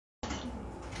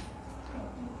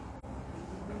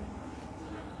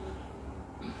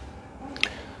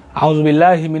أعوذ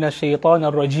بالله من الشيطان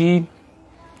الرجيم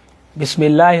بسم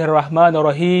الله الرحمن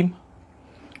الرحيم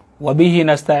وبه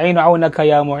نستعين عونك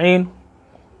يا معين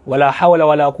ولا حول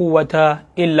ولا قوة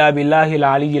إلا بالله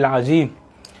العلي العظيم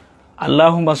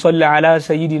اللهم صل على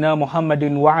سيدنا محمد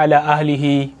وعلى أهله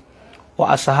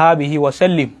وأصحابه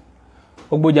وسلم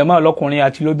gbogbo jama lọ́kùnrin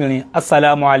àti lóbìnrin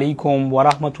assalamu alaikum wa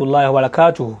rahmatullahi wa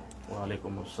barakatuh. Wa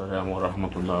alaikum assalam wa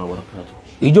rahmatullahi wa barakatuh.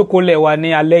 Ìjókòó wa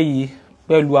ní alẹ́ yìí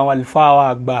pẹ̀lú àwọn àlùfáà wa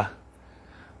àgbà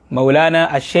Maulana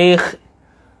al-Sheikh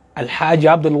Alhaji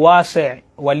Abdul Wasi'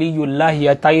 Waliyullahi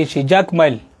Atayeṣe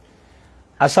Jakmal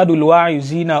Asadul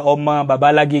Wa'izina ọmọ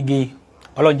Babalagege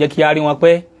Ọlọ́run jẹ́ kí a rí wọn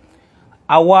pẹ́.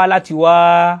 A wá láti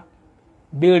wá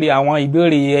béèrè àwọn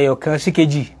ìbéèrè ẹyọkan sí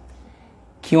kejì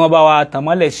kí wọ́n bá wa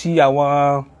tàmọ́lẹ̀ sí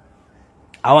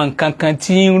àwọn nǹkan kan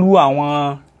tí ń rú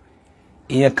àwọn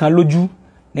èèyàn kan lójú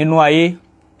nínú ayé.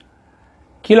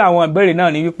 Kí làwọn ìbéèrè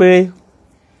náà ni wípé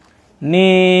ní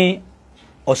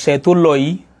ọ̀sẹ̀ tó lọ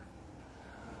yìí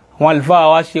àwọn àlùfáà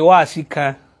wa ṣe wáàsí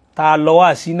kan tá a lọ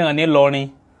wáàsí náà ní Ìlọrin.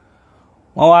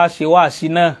 Wọ́n wá ṣe wáàsí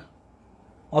náà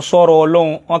wọ́n sọ̀rọ̀ Ọlọ́run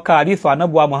wọ́n ka àdìsù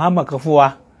Ànábì wa Muhammad kan fún wa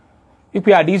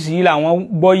wípé àdìsù yìí làwọn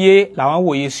gbọ́yé làwọn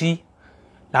wòye sí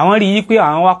làwọn rí i pé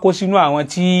àwọn wá kó sínú àwọn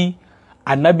tí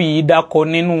Ànábì yìí dákọ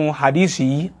nínú àdìsù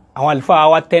yìí. Àwọn àlùfáà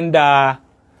wa tẹ́ndà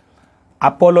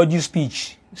apology speech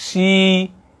sí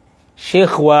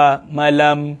Sheikh wa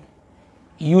Mallam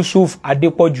Yusuf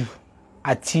Adepoju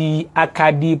àti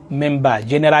Acadip member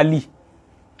generally.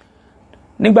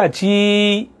 Nígbàtí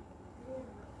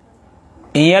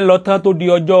ìyẹn lọ tán tó di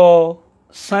ọjọ́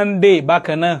Sunday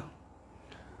bákan náà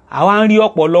àwa ń rí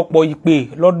ọ̀pọ̀lọpọ̀ ìpè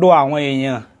lọ́dọ̀ àwọn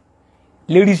èèyàn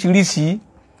léríṣiríṣi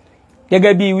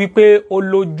gẹ́gẹ́ bí wípé ó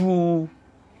lójú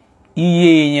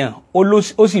iye èèyàn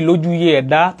ó sì lójú iye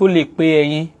ẹ̀dá tó lè pé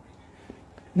ẹyin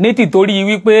ní tìtorí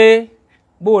wípé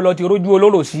bó lọ ti rójú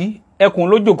olóró sí ẹkùn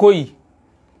lójókòó yìí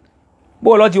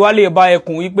bó lọ ti wá lè bá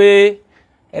ẹkùn wípé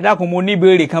ẹ dákun mo ní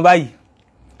ìbéèrè kan báyìí.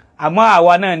 Àmọ́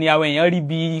àwa náà ni àwọn èèyàn rí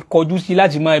bí kọjú sí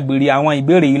láti máa béèrè àwọn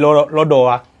ìbéèrè yìí lọ́dọ̀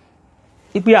wa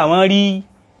wípé àwọn rí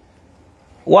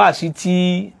wáàsí tí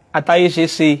Atayeṣe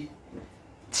ṣe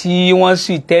tí wọ́n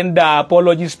sì tẹ́ndà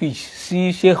apology speech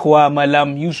sí Sheikh wa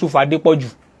Mallam Yusuf Adepoju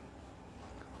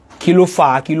kí ló fà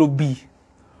á kí ló bí.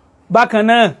 Bákan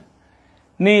náà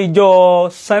ní ìjọ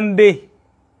Sunday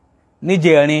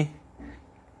níjẹ̀rin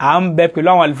à ń bẹ pẹ̀lú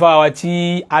àwọn àlùfáà wa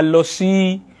tí a lọ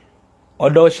sí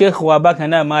ọ̀dọ̀ Sheikh wa bákan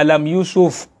náà Mallam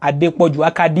Yusuf Adepoju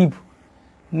Acadip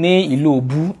ní ìlú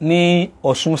Òbú ní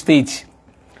Ọ̀ṣun State.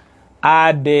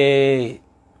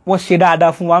 Wọ́n ṣe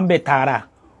dáadáa fún wa ń bẹ̀ tààrà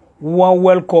wọ́n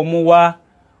welcome wa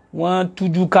wọ́n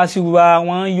tújú ká sí wa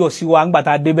wọ́n yọ̀ sí wa ńgbà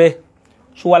tá a débẹ̀.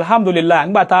 So alhamdulillah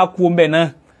ńgbà tá a kú ńbẹ̀ náà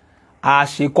a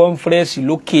ṣe conference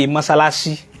lókè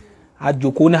mọ́sálásí a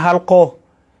jókòó ní halkọ́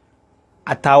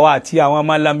àtàwa àti àwọn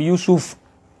Mallam Yusuf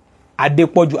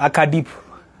Adepoju Acadip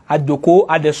a jókòó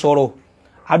a dẹ̀ sọ̀rọ̀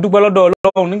a dúpẹ́ lọ́dọ̀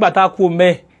Ọlọ́run nígbà tá a kú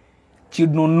ńbẹ̀ tí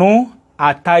dùnnú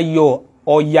àtayọ̀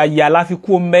ọ̀yàyà la fi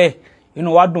kú ńbẹ̀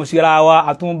inú wa dùn síra wa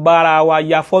àtúnbára wa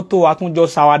ya fọ́tò àtúnjọ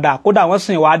sàwádà kódà wọ́n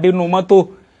sìn wá dénú mọ́tò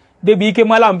débi ike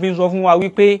Mallam fi sọ fún wa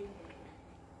wípé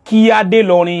kí á dé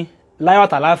lọrin láyọ̀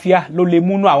àtàláfíà ló lè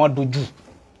múnú àwọn dojú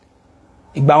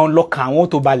ìgbà wọn lọ́kàn àwọn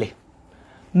tó balẹ̀.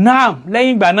 Náà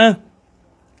lẹ́yìn ìgbà náà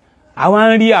àwọn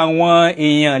ń rí àwọn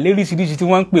èèyàn léríṣiríṣi tí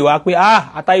wọ́n ń pè wá pé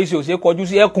Atayeṣe ò ṣe kọjú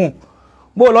sí ẹkùn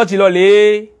bó lọ ti lọ lè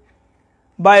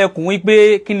bá ẹkùn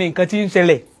wípé kí ni nǹkan tí ń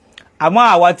ṣẹlẹ̀. Àmọ́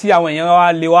àwa tí àwọn èèyàn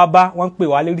wa lè wá bá wọ́n pè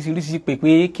wá léríṣiríṣi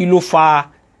pé kí ló fa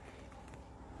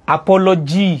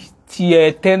apology tí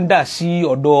ẹ tẹ́ndà sí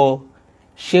ọ̀dọ̀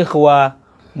Sheikh wa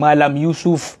Mallam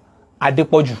Yusuf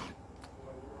Adepoju.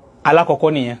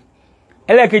 Alákọ̀ọ́kọ́ nìyẹn.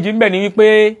 Ẹlẹ́ẹ̀kejì ń bẹ ní wípé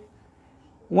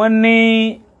wọ́n ní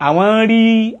àwọn ń rí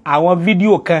àwọn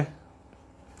fídíò kan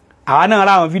àwa náà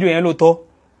rá àwọn fídíò yẹn lóòótọ́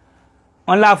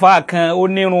wọ́n láfàá kan ó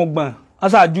nírùngbọ̀n wọ́n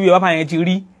ṣàjú ìwà fàyẹn ti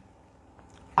rí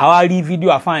àwa rí fídíò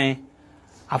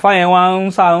àfàyẹn wọ́n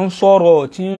ń sọ̀rọ̀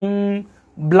tí ń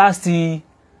blasti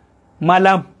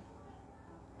Mallam.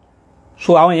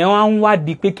 So àwọn èèyàn wọ́n ń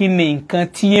wádìí pé kí ni nǹkan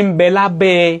tí ń bẹ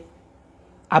lábẹ́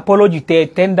apology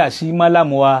tẹ́ndà sí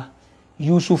Mallam wa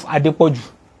Yusuf Adepoju.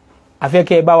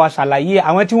 Afẹ́kẹ́ bá wa ṣàlàyé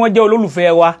àwọn tí wọ́n jẹ́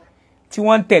olólùfẹ́ wa tí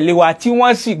wọ́n ń tẹ̀lé wa tí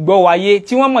wọ́n sì gbọ́ wáyé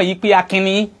tí wọ́n mọ̀ yí pé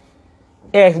akínní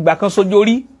ìgbà kan sójú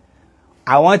rí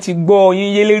àwọn ti gbọ́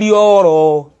yín yé lérí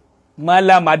ọ̀rọ̀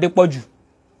Mallam Adepoju.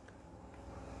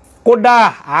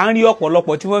 Kódà à ń rí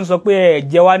ọ̀pọ̀lọpọ̀ tí wọ́n ń sọ pé ẹ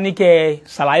jẹ́ wá ní kẹ́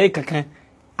ṣàlàyé kankan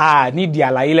nídìí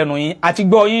àlàyé lẹ́nu yín àti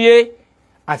gbọ́ yín yé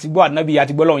àti gbọ́ Ànábì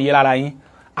àti gbọ́ lọ́run yé lára yín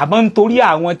àmọ́ nítorí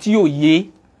àwọn tí ò yé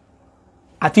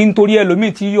àti nítorí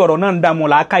ẹlòmíì tí ọ̀rọ̀ náà ń dààmú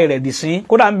làákàyè rẹ̀ dì sí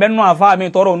kódà ń bẹ nínú àfáà mi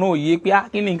tọrọ náà yé pé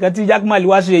kí ni nǹkan tí Jaqmal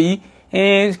wá ṣe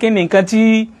yìí kí ni nǹkan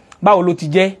tí báwo ló ti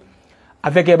jẹ́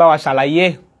afẹ́kẹ́ bá wa ṣàlàyé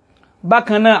ẹ̀.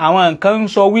 Bákan náà àwọn nǹkan ń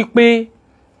sọ wípé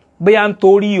bóyá ń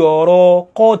torí ọ̀rọ̀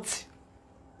kóòtù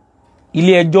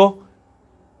ilé ẹjọ́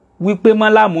wípé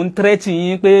Mallam ń tẹ́rẹ́tì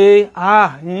yín pé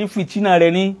yín fìtínà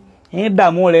rẹ̀ ní yín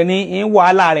dààmú rẹ̀ ní yín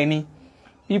wàhálà rẹ̀ ní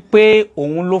wípé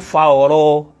òun ló fa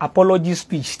ọ̀rọ̀ apology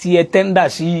speech tí ẹ tẹ́ndà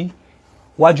sí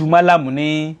wájú Mallam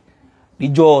ní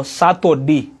ìjọ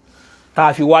Saturday tá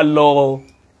a fi wá lọ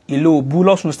ìlú Òbú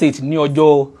l'Ọ̀ṣun State ní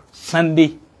ọjọ́ Sunday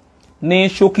ní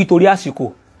ṣókí torí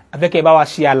àsìkò afẹ́kẹ́ bá wa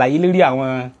ṣe àlàyé lórí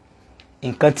àwọn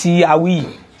nǹkan tí a wí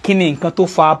kí ni nǹkan tó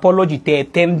fa apology tẹ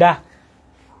tẹ́ndà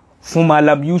fún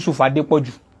Mallam Yusuf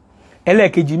Adepoju.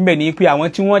 Ẹlẹ́ẹ̀kejì ń bẹ ní pé àwọn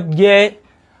tí wọ́n jẹ́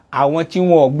àwọn tí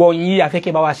wọ́n gbọ́ yín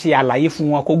afẹ́kẹ́ bá wa ṣe àlàyé fún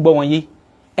wọn kó gbọ́ wọn yé.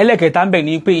 Ẹlẹ́ẹ̀kẹta ń bẹ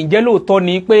ní pé ǹjẹ́ lóòótọ́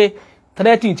ni pé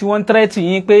threatening tí wọ́n threatening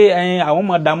yín pé àwọn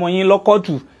máa dààmú yín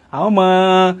lọ́kọ̀tù àwọn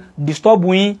máa disturb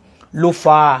yín ló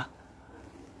fa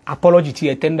apology tí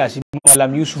ẹ tẹ́ndà sí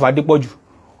Mallam Yusuf Adepoju.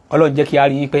 Ọlọ́run jẹ́ kí a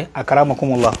rí yín pé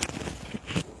akramakumullah.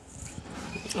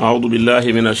 أعوذ بالله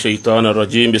من الشيطان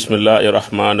الرجيم بسم الله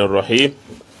الرحمن الرحيم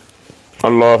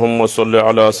اللهم صل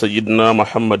على سيدنا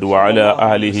محمد وعلى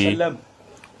آله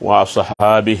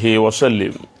وصحابه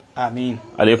وسلم آمين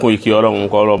عليكم يكي Ọlọ́run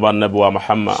kó lọ bá Nábì wa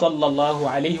Muhammad sallallahu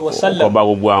alayhi wa sallam kó bá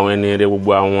gbogbo àwọn ẹni rere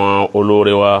gbogbo àwọn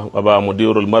olóore wa bàbá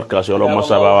mudirul markaz Ọlọ́run má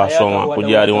ṣàbá wa ṣọ́ wọn kó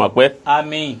jẹ́ àrí wọn pẹ́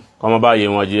àmín kó má bá yé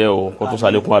wọn jẹ́ o kó tún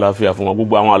ṣàlékún àlàáfíà fún wọn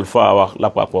gbogbo àwọn àlùfáà wa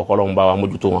lápapọ̀ Ọlọ́run bá wa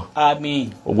mójútó wọn àmín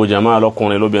gbogbo jàmáà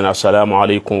lọ́kùnrin lóbìnrin assalamu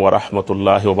alaykum wa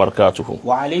rahmatullahi wa barakatuhu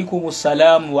wa alaykum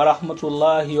assalam wa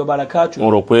rahmatullahi wa barakatuhu.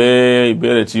 mo rò pé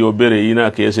ìbéèrè tí o béèrè yìí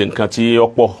náà kì í ṣe nǹkan tí ó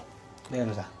pọ̀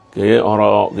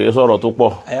kìí sọ̀rọ̀ tó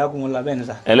pọ̀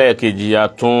ẹlẹ́ẹ̀kejì a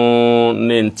tún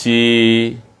ní tí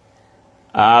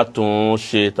a tún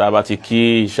ṣe tá a bá ti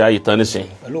kí ìṣá ìtàn nísìn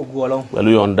pẹ̀lú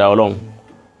yọ̀ǹda Ọlọ́run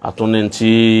a tún ní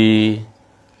tí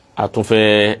a tún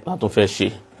fẹ́ ṣe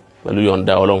pẹ̀lú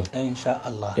yọ̀ǹda Ọlọ́run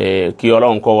kí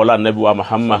Ọlọ́run kó wọlá Nábì wa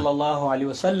Muhammad sallallahu alaihi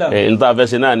wasallam n ta fẹ́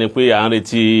ṣe náà ni pé à ń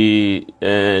retí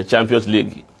Champions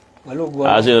League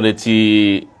a sì ń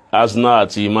retí Arsenal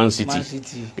àti Man City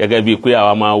gẹ́gẹ́ bíi pé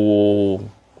àwa máa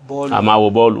wo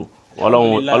bọ́ọ̀lù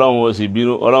Ọlọ́run ò sì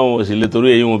bínú Ọlọ́run ò sì lè torí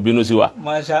èyí wọn bínú sí wa.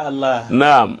 Masha Allah.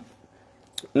 Náà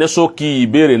ní ṣókí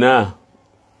ìbéèrè náà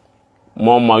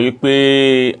mo mọ̀ wípé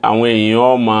àwọn èèyàn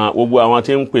ọmọ gbogbo àwọn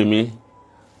tí ń pè mí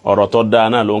ọ̀rọ̀ tó dáa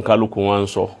náà ló ń kálukú wọn ń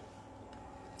sọ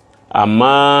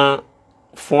àmọ́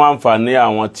fún àǹfààní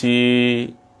àwọn tí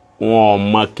wọn ò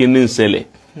mọ kí ní ń ṣẹlẹ̀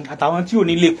àtàwọn tí ò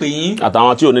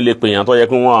ní lè pè yín tó yẹ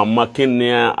kí wọ́n mọ kí ni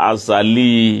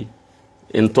àzàlí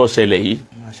ntọ́ṣẹlẹ̀ yìí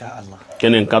Masha Allah kí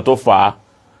ni nǹkan tó fà á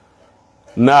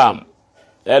náà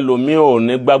ẹlòmíì ò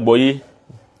ní gbàgbọ́ yìí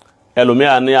ẹlòmíì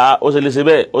à ní ó ṣe lè ṣe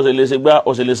bẹ́ẹ̀ ó ṣe lè ṣe gbá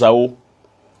ó ṣe lè ṣàwó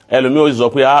ẹlòmíì ó sì sọ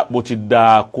pé bó ti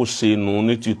dáa kó ṣe nù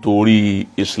ní títorí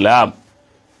Islam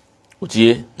ó ti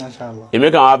yé Masha Allah èmi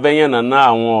kàn wá bẹ́yẹn náà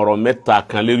àwọn ọ̀rọ̀ mẹ́ta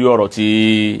kan lérí ọ̀rọ̀ tí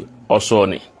ọ sọ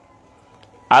ni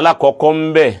alákọ̀ọ́kọ́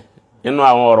ń bẹ nínú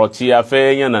àwọn ọ̀rọ̀ tí a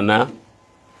fẹ́ yànnàná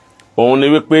òun ni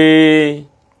wípé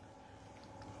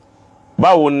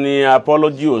báwo ni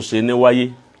apology ò ṣe ní wáyé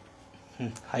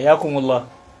hayakumullah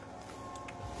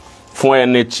fún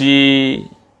ẹni tí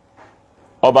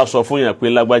ọba sọ fún yàn pé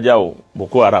lágbájá o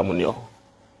Boko Haram ni ọ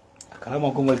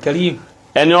akramakumul karim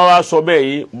ẹni ó wá sọ bẹ́ẹ̀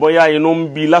yìí bóyá inú ń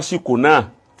bí lásìkò náà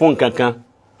fún nǹkan kan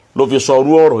ló fi sọ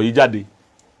orú ọ̀rọ̀ yìí jáde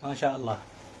Masha Allah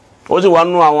ó sì wá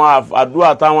nú àwọn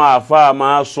àdúrà táwọn àfáà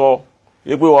máa sọ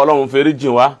wípé Ọlọ́run fẹ́rí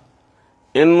jìn wá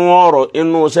inú ọ̀rọ̀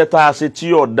inú iṣẹ́ tá a ṣe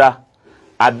tí ó dá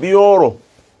àbí ọ̀rọ̀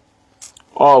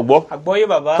àgbọ́yé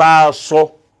bàbá tá a sọ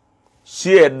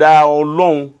sí ẹ̀dá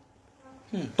Ọlọ́run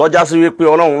tọ́já sí wípé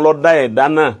Ọlọ́run ló dá ẹ̀dá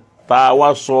náà tá a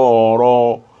wá sọ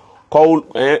ọ̀rọ̀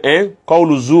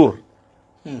kọ́ọ̀lù zur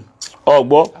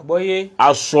àgbọ́yé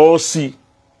aṣọ sí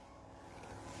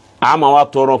a máa wá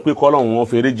tọrọ pé kọ́lọ́hún wọn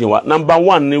fèrè jìn wá. Number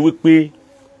 1 ni wípé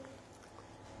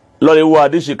lọ́lẹ̀ wo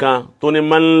àdìsí kan tó ní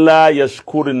man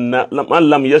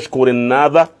lam yashkuri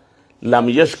nada lam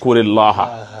yashkuri Allaha.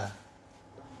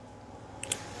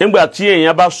 nígbà tí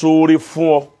èèyàn bá ṣoore fún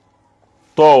ọ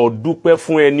tó dúpẹ́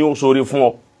fún ẹni ó ṣoore fún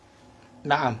ọ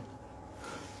naam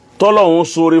tọ́lọ́hún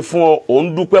ṣoore fún ọ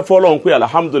òun dúpẹ́ fọ́lọ́hún pé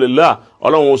alhamdulillah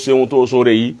Ọlọ́hun ṣe ohun tó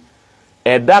ṣoore yìí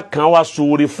ẹ̀dá kan wá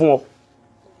ṣoore fún ọ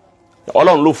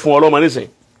Ọlọ́run ló fún ọlọ́mọ nísìn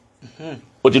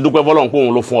ó ti dúpẹ́ fọ́lọ́run pé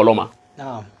òun ló fún ọlọ́mọ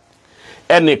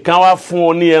ẹnìkan wá fún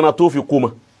ọ ní ẹran tó fi kú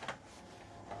mọ́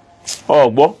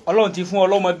ọgbọ́ Ọlọ́run ti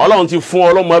fún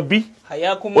ọlọ́mọ bí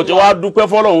ó ti wá dúpẹ́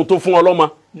fọ́lọ́run tó fún ọlọ́mọ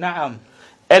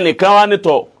ẹnìkan wá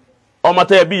nítọ̀ ọmọ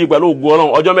tẹ́ bí pẹ̀lú ògo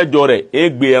Ọlọ́run ọjọ́ mẹ́jọ rẹ̀ é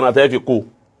gbé ẹran tẹ́ fi kó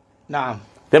naam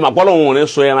tẹ́ ma pọ́ lọ́hùn ní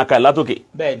sọ ẹran kalẹ̀ látòkè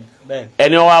bẹ́ẹ̀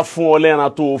ẹni wá fún ọ lẹ́ran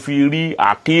tó fi rí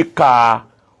àkíkà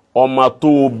ọmọ tó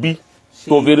bí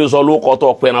tó fi rí sọ ló kọ́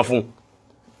tó pẹ́ran fún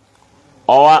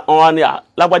ọwá ní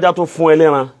lágbájá tó fún ẹ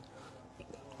lẹ́ran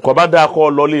kò bá dáa kọ́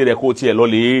lọ́lé rẹ̀ kó tiẹ̀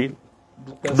lọ́lé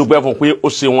dúpẹ́ fún pé ó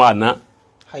ṣe wọn àná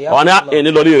ọwá ní ẹni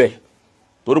lọ́lé rẹ̀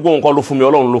torí pé òun kọ́ ló fún mi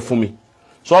Ọlọ́run ló fún mi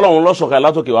sọ Ọlọ́run ló sọ̀kalẹ̀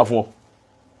látòkè wá fún ọ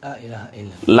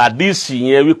ladisi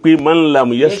yẹn wípé man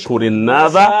lam yashkuri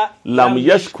nada lam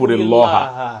yashkuri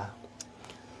Allaha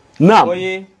naam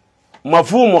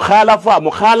mafu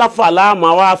mukhalafa la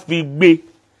ma wá fi gbé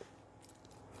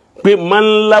pé man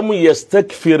lam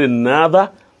yastakfir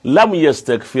nada lam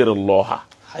yastakfir Allaha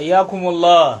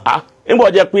hayakumullah nbo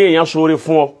jẹ́ pé èyàn sóre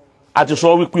fún ọ àti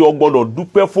sọ wípé o gbọ́dọ̀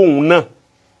dúpẹ́ fóun náà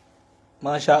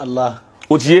masha Allah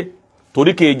ó ti yé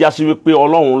torí ke já sí wípé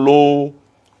Ọlọ́run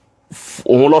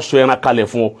òun ló sọ ẹran kalẹ̀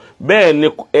fún ọ bẹ́ẹ̀ ni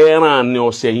ẹran ni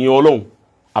ọ̀sẹ̀ yìn Ọlọ́run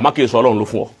àmọ́ kìí sọ Ọlọ́run ló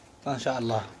fún ọ masha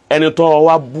Allah ẹni tó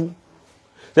wá bú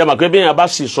ṣe mà pé bí èèyàn bá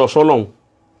sì sọ sọ́lọ́run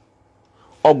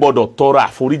ó gbọ́dọ̀ tọrọ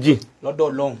àforíjì lọ́dọ̀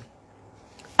Ọlọ́run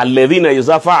alladhina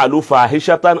idha fa'alu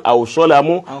fahishatan aw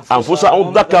zalamu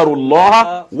anfusahum dhakaru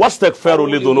Allaha wastaghfaru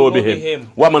lidhunubihim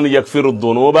wa man yaghfiru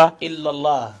dhunuba illa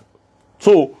Allah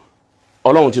so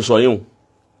Ọlọ́run ti sọ yín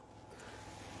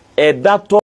ẹ̀dá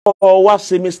tó wá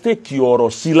ṣe mistake ọ̀rọ̀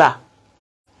sílá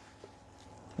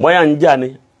bóyá ń jà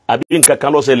ní àbí nǹkan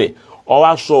kan ló ṣẹlẹ̀ ó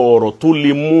wá sọ ọ̀rọ̀ tó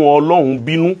lè mú Ọlọ́run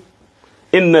bínú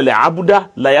innal abda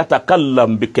la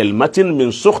yatakallam bi kalimatin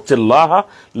min sukhti Allah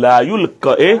la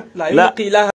yulqa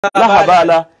laha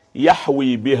bala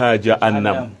yahwi biha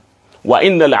jahannam wa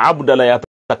innal abda la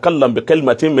yatakallam bi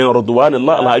kalimatin min ridwan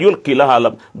Allah la yulqi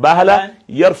laha bala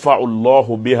yarfa'u Allah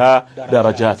biha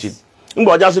darajatin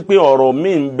ngbo ja sí pé ọ̀rọ̀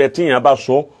mi ńbẹ tíyàn bá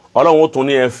sọ Ọlọ́run ó tún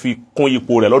ní ẹ fi kún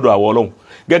ipò rẹ̀ lọ́dọ̀ àwọ Ọlọ́run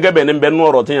gẹ́gẹ́ bẹ́ẹ̀ ni ńbẹ nú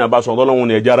ọ̀rọ̀ tíyàn bá sọ Ọlọ́run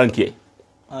ní ẹ jaranki ẹ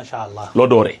masha Allah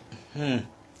lọ́dọ̀ rẹ̀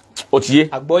ó ti yé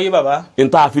àgbọ́yé bàbá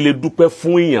nta fi lè dúpẹ́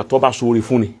fún èèyàn tó bá ṣoore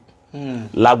fún ni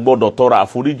la gbọ́dọ̀ tọrọ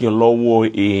àforíjì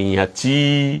lọ́wọ́ èèyàn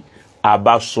tí a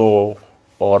bá sọ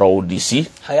ọ̀rọ̀ òdì sí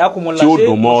tí ó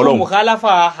dùn mọ́ Ọlọ́run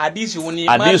mukhalafa hadisi woni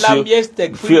man lam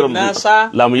yastaghfir nasa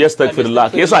lam yastaghfir la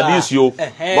kesa hadisi o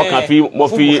mo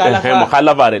fi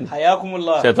mukhalafa rẹ̀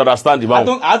hayakumullah c'est understand ba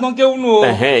adon ke unu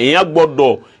èèyàn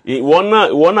gbọ́dọ̀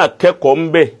ìwọ náà kẹ́kọ̀ọ́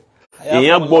ńbẹ̀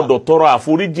èèyàn gbọ́dọ̀ tọrọ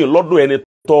àforíjì lọ́dọ̀ ẹni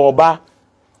tó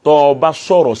bá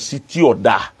sọ̀rọ̀ sí tí ó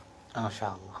dá masha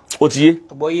Allah ó ti yé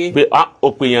pé ó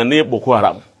pè yàn ní Boko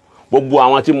Haram gbogbo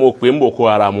àwọn tí mo pè ń Boko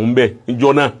Haram ńbẹ̀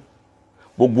níjọ́ náà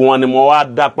gbogbo wọn ni mo wá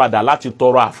dá padà láti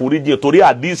tọrọ àforíjì torí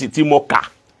hadisi tí mo kà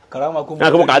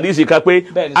hadisi ká pé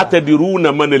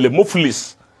atadiruna manil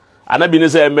muflis Ànábì ní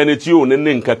ṣé mẹ́ni tí ò ní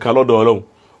nǹkan kan lọ́dọ̀ Ọlọ́run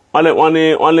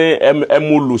wọ́n ní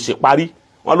ẹmu lòsì parí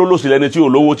wọ́n ló lòsì lẹ́ni tí ò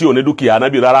lówó tí ò ní dúkìá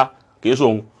Ànábì rárá kìí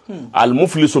sóhun al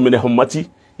muflisu min ummati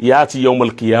yati yawm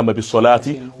al qiyamah bis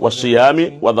salati was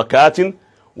siyami wa zakatin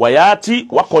wa yati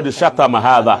wa qad shatama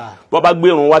hadha bó bá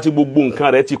gbérun wá tí gbogbo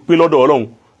nǹkan rẹ̀ ti pé lọ́dọ̀ Ọlọ́run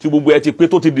tí gbogbo ẹ ti pé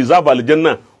tó ti deserve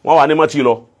aljanna wọ́n wà ní má ti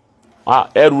lọ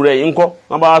ẹrù rẹ̀ ńkọ́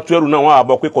wọ́n bá tú ẹrù náà wọ́n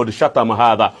àbọ̀ pé qad shatama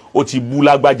hadha ó ti bú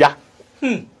lágbájá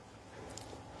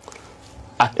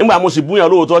nígbà mo sì búyàn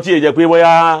lóòótọ́ tí èjẹ́ pé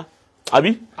bóyá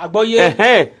àbí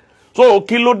àgbọ́yé so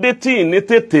kí ló dé tí ní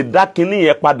tètè dá kinní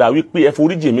yẹn padà wípé ẹ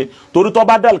foríjì mi torí tó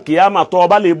bá dal kíyámà tó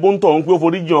bá lè bóńtọ̀ ń pé ó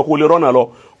foríjì wọn kó lè rọ́nà lọ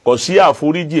kò sí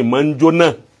àforíjì máa ń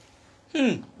jóná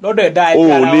lọ́dọ̀ ẹ̀dá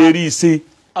ò lè rí i ṣe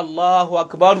Allahu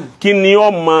akbar kí ni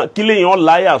ọmọ kí lèèyàn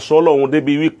láyà sọ́lọ́hun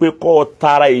débi wípé kọ́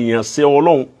tara èèyàn ṣe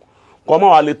Ọlọ́hun kọ́ máa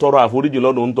wà lè tọrọ àforíjì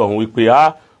lọ́dọ̀ ń tọ̀hún wípé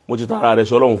mo ti tara rẹ̀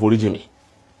sọ́lọ́hun foríjì mi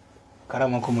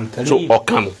karamakumul karim so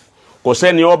ọ̀kan kò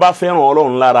sẹ́ni ó bá fẹ́ràn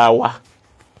Ọlọ́run lára wa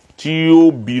tí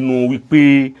ó bínú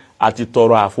wípé àti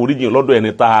tọrọ àforíjì lọ́dọ̀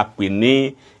ẹni tá a pè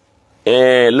ní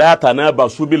la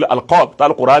tanabasu bil alqab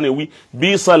tal Qur'ani wí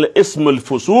bisal ismul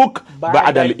fusuq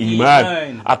ba'da al iman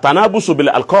atanabusu bil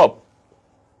alqab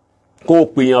kó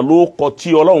pèyàn ló kọ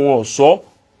tí Ọlọ́run ọ̀sọ́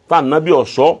tá nábì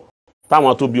ọ̀sọ́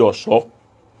táwọn tó bí ọ̀sọ́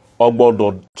ó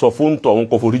gbọ́dọ̀ sọ fún tọ̀hún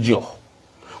kó foríjì ọ́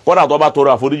kódà tó bá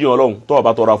tọrọ àforíjì Ọlọ́run tó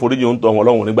bá tọrọ àforíjì ń tọ̀hún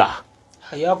Ọlọ́run nígbà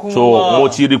so mo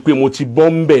ti rí pé mo ti bọ́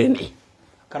ń bẹ̀ ni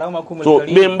so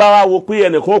bí n bá wá wo pé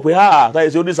ẹnìkan pé táyé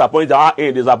sí ó disappoint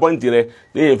disappoint rẹ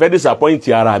ní ìfẹ́ disappoint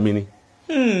ara mi ni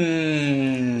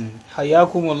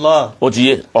hayakumullah ó ti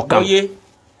yé ọ̀kan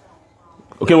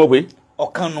ok mo pé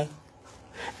ọ̀kanu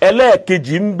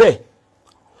ẹlẹ́ẹ̀kejì ń bẹ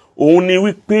òun ni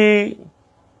wípé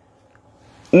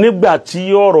nígbà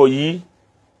tí ọ̀rọ̀ yìí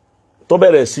tó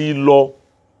bẹ̀rẹ̀ sí lọ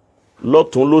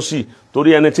lọ́tún lósì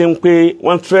torí ẹni tí ń pé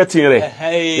wọ́n threatening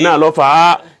rẹ̀ iná lọ fà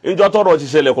á ìjọ tọrọ ti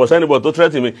ṣẹlẹ̀ kò sẹ́ni bọ̀ tó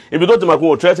threatening mi ibi tó ti máa kún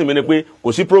wọ́n threatening mi ni pé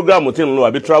kò sí program tí ń lọ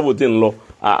àbí travel tí ń lọ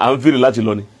à ń fìrì láti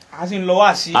lọ ni. a sì ń lọ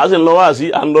wá sí. a sì ń lọ wá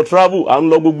sí à ń lọ travel à ń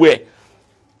lọ gbogbo ẹ̀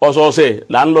ọ̀sọ̀ọ̀sẹ̀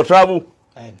là ń lọ travel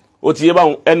ó ti yé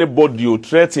báwọn anybody ò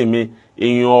threatening mi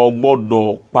èèyàn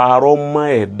gbọ́dọ̀ parọ́ mọ́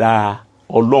ẹ̀dá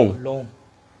Ọlọ́run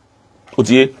ó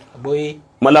ti yé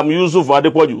Mallam Yusuf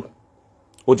Adepoju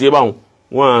ó ti yé báwọn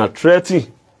wọn threatening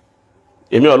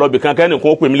èmi ọlọ́bì kankan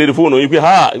nìkan ó pè mí lérí fóònù yìí pé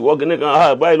ha ìwọ gẹ́gẹ́ kan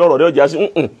ha báyìí lọ́rọ̀ rẹ̀ ọjà sí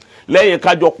lẹ́yìn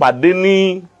kájọ pàdé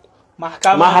ní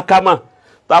mahakama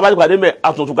tá a bá ti pàdé mẹ́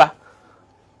àtúntúká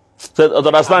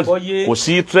understand kò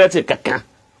sí threatening kankan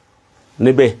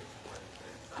níbẹ̀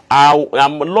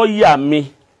lọ́ọ̀yà mi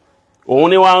òun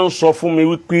ni wọ́n ń sọ fún mi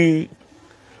wípé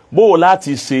bó o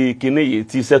láti ṣe kíní yìí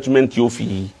tí settlement tí ó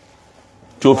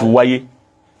fi wáyé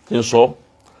tí ń sọ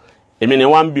èmi ni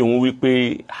wọ́n ń bi òun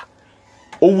wípé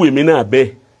ó wù èmi náà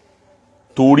bẹ́ẹ̀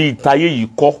torí táyé yìí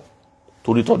kọ́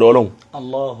torí tọ̀dọ̀ Ọlọ́run.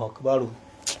 Allahu Akbar.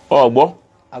 ọgbọ́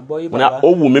àgbọ́yé bàbá ó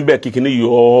wù mí bẹ́ẹ̀ kíkiní yìí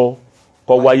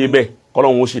kọ́ wáyé bẹ́ẹ̀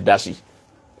kọ́lọ́run ó sì dá sí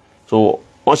so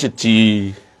wọ́n sì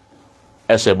ti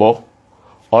ẹsẹ̀ bọ́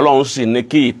Ọlọ́run sì ní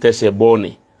kí ìtẹsẹ̀ bọ́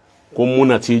ni kó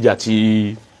múnà tí ìjà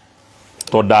tí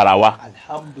tọ́ dára wa.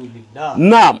 alhamdulillah.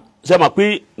 náà ṣe ma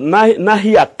pé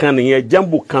náhíà kan nìyẹn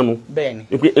jẹ́ǹbù kanu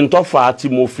pé ntọ́fà tí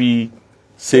mo fi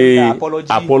ṣe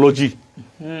apology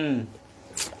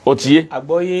ó ti yé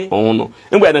ọ̀hún nù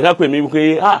nígbà ẹ̀nìkan pè mí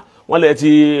pé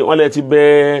wọ́n lẹ ti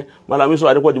bẹ Mallam Yusuf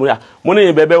Adepoju mo ní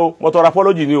ìbẹ̀bẹ̀ o mo tọrọ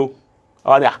apology ni o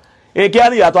àwọn ni kí á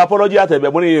ní ìyàtọ̀ apology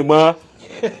àtẹ̀bẹ̀ mo ní ìmọ̀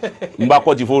n bá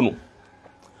kọ́ ti fóònù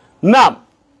náà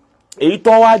èyí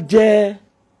tó wá jẹ́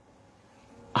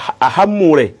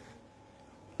àhámù rẹ̀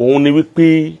òun ni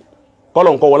wípé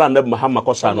kọ́lọ̀ nǹkan wọlé ànábì Muhammad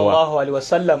kọ́ sànù wa sallallahu alaihi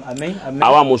wasallam àmín àmín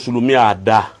àwa mùsùlùmí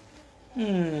àdá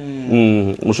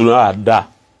mùsùlùmí àdá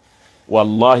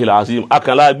wàláhi làásìm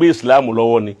akànlá gbé ìsìláàmù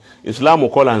lọ́wọ́ ni ìsìláàmù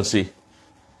kọ́ là ń ṣe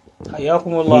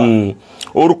ayakumullah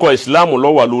orúkọ ìsìláàmù ló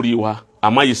wà lórí wa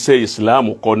àmọ́ iṣẹ́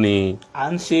ìsìláàmù kọ́ ni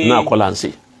náà kọ́ là ń ṣe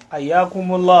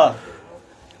ayakumullah.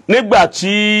 nígbà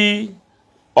tí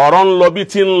ọ̀rọ̀ ń lọ bí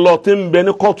tí ń lọ tí ń bẹ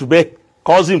ní kóòtù bẹ́ẹ̀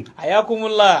cousin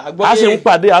ayakumullah àgbọ́yé a sì ń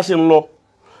pàdé a sì ń lọ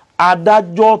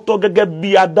adájọ́ tó gẹ́gẹ́ bí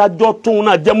adájọ́ tóun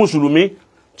náà jẹ́ mùsùlùmí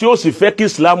tí ó sì fẹ́ kí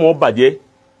ìsìláàmù ó bàjẹ́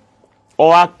ó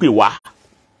wá pè wá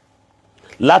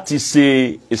láti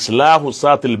ṣe islahu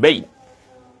satil bayn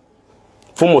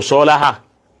fún musalaha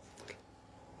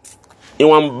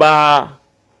ìwọ̀n bá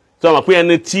tí wọ́n mọ̀ pé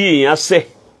ẹni tí èèyàn ṣẹ̀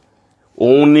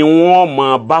òun ni wọ́n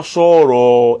máa bá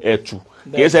sọ̀rọ̀ ẹ̀tù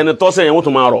kìí ṣe ẹni tọ́ṣẹ̀ yẹn wọ́n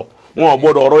tún máa rọ̀ wọn ò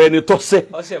gbọ́dọ̀ ọ̀rọ̀ ẹni tọ́ṣẹ̀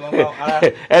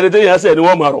ẹni tí èèyàn ṣẹ̀ ni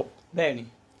wọ́n máa rọ̀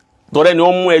tọ́rẹ́ ni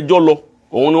wọ́n mú ẹjọ́ lọ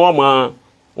òun ni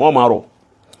wọ́n máa rọ̀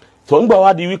tó ń gbà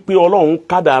wá di wípé Ọlọ́run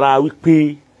kádàrá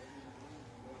wípé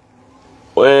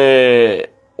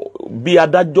bí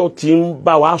adájọ́ ti ń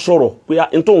bá wa sọ̀rọ̀ pé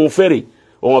n tóun fẹ́rẹ̀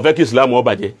òun fẹ́ kí ìsìlámù ó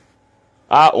bàjẹ́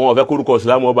òun fẹ́ kórúkọ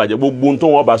ìsìlámù ó bàjẹ́ gbogbo n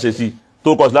tóun ó bá ṣe sí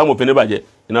tó kọ ìsìlámù òfin ní bàjẹ́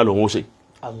iná lòun ó ṣe.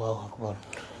 Allahu Akbar.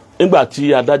 nígbà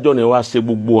tí adájọ́ ni wá ṣe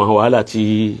gbogbo àwọn wàhálà tí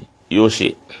yóò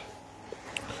ṣe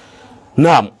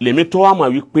náà lèmi tó wá mà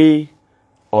wípé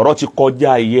ọ̀rọ̀ ti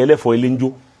kọjá iye ẹlẹ́fọ̀ọ́ ilé ń jó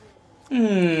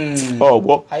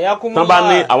ọgbọ́ tán bá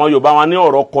ní àwọn Yorùbá wọn ní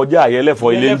ọ̀rọ̀ kọjá iye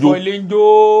ẹlẹ́fọ̀ọ́ ilé ń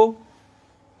jó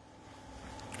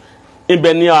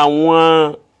ibẹ̀ ni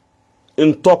àwọn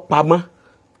ntọ́pamọ́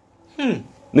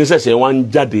ní sẹ̀sẹ̀ wọn ń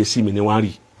jáde sí mi ni wọ́n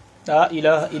rí la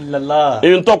ilaha illallah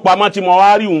ntọ́pamọ́ tí mo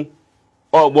wá rí òun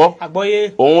ọgbọ́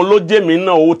àgbọ́yé òun ló jẹ́ mi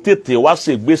náà ó tètè wá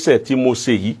ṣègbésẹ̀ tí mo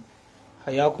ṣe yìí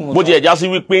bó ti ẹ̀já sí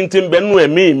wípé ń ti ń bẹnu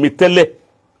ẹ̀mí mi tẹ́lẹ̀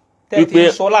wípé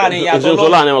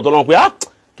sọ́láàrin ọ̀tọ̀ lọ́wọ́ pé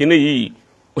kíní yìí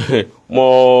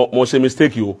mo ṣe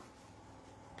mistake o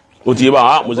ó ti yé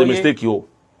bá mo ṣe mistake o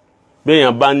bí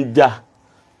èèyàn bá ń jà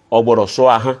ó gbọ́dọ̀ sọ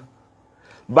ahọ́n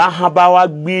bá ahọ́n bá wá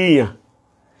gbé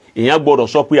èèyàn gbọ́dọ̀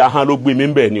sọ pé ahọ́n ló gbé mi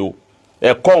ń bẹ̀ ni o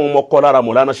ẹ̀kọ́ òun mọ́ kọ́ lára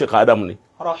Mọ̀lánà Sheikh Adam ni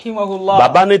rahimahullah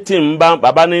bàbá ní tí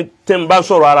ń bá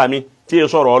sọ̀rọ̀ ara mi tí èèyàn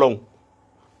sọ̀rọ̀ Ọlọ́run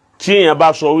tí èèyàn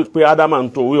bá sọ wípé Ádámà ń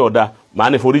tó wí ọ̀dà màá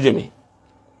ní foríjì mi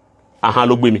ahọ́n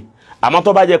ló gbé mi àmọ́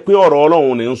tó bá jẹ́ pé ọ̀rọ̀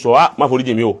Ọlọ́run ní ń sọ má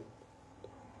foríjì mi o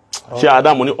ṣé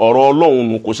Ádámù ní ọ̀rọ̀ Ọlọ́run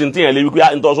nù kò sí ní tíyẹn lé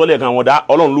wípé ń tọ́ sọ́lẹ̀ kan wọ́n dá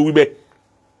Ọlọ́run ló wí bẹ́ẹ̀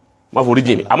má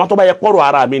foríjì mi àmọ́ tó bá jẹ́ pọ̀rọ̀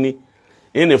ara mi ni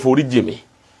ń ní foríjì mi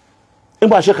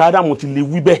nígbà Sheikh Ádámù ti lè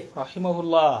wí bẹ́ẹ̀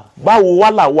rahimahullah báwo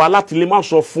wá là wá láti lè má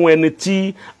sọ fún ẹni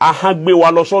tí ahọ́n gbé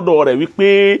wa lọ sọ́dọ̀ rẹ̀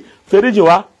wípé foríjì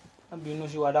wa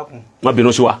má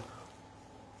bínú sí wa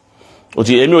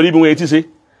òtí èmi ò rí bí wọn etí ṣe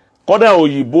kọ́dà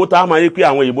òyìnbó tá a máa yé pé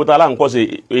àwọn òyìnbó tá a láǹkọ́ ṣe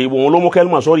èèwọ̀ wọn ló mú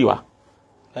kẹ́lùmọ̀ sọ́ọ̀rì wa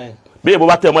bí èèbó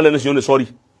bá tẹ̀ ọmọ lẹ́nu sí ó ní sọ́ọ̀rì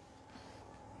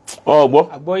ọgbọ́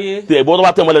tí èèbó tó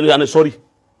bá tẹ̀ ọmọ lẹ́nu sí ó ní sọ́ọ̀rì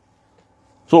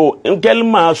so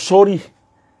kelma sorry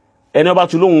ẹni bá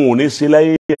ti lóhun ò ní ṣe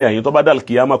láyé ẹ̀yin tó bá dal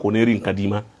kiyama kò ní rí nǹkan di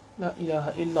ma la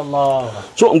ilaha illallah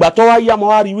so ngba tó wá yá mo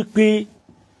wá rí wí pé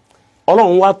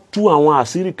Ọlọ́run wá tú àwọn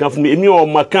àṣírí kan fún mi èmi ò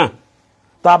mọ̀ kan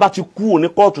tá bá ti kú ní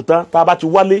kóòtù tán tá bá ti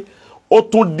wálé ó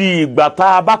tún di ìgbà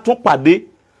tá bá tún pàdé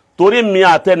torí mi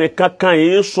àtẹnìkan kan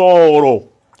yìí sọ̀rọ̀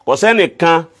kò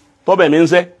sẹ́nìkan tó bẹ̀ mí ń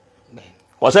ṣe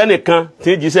kò sẹ́nìkan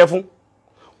tí ń jíṣẹ́ fún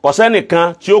kò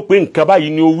sẹ́nìkan tí ó pé nǹkan báyìí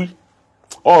ni ó wí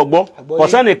ọgbọ́ kò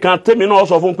sẹ́nìkan tèmi náà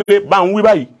sọ fún pé bá ń wí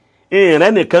báyìí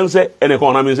ìrìn nìkan ń ṣe ẹnìkan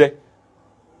ọ̀ràn mi ń ṣe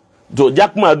tó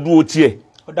jákùmá dúró tiẹ̀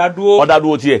ọ̀dà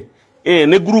dúró tiẹ̀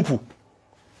ní gúrùpù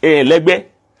lẹ́gbẹ́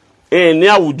ní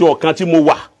àwùjọ kan tí mo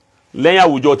wà lẹ́yìn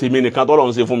àwùjọ tèmi nìkan tọ́lọ̀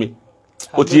ń ṣe fún mi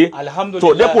ó ti yé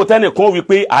tó dépò tẹ́nìkan wí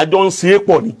pé àjọ ń ṣe é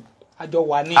pọ̀ ni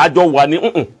àjọ wà ní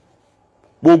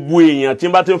gbogbo èèyàn tí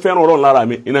n bá ti ń fẹ́ràn Ọlọ́run lára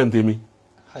mi iná ń tèmi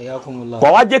kọ̀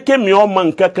wá jẹ́ kémi ọmọ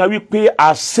nǹkan kan wípé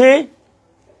àṣẹ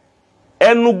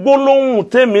ẹnu gbólóhùn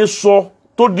tèmi sọ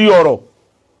tó di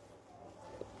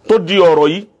ọ̀rọ̀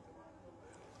yìí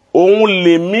òun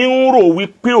lèmi ń rò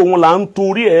wípé òun là ń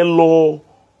torí ẹ lọ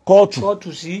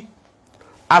kóòtù sí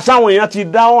àṣàwọn èèyàn ti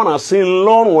dá ọ̀ràn sí i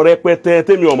lọ́rùn rẹpẹtẹ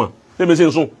tèmi ọmọ tèmi sì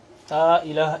ń sùn. la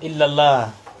ilaha illallah.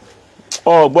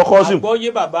 ọgbọ́ kọ́sìm.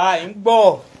 àgbọ́yé bàbá ẹ̀ ń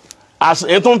gbọ́.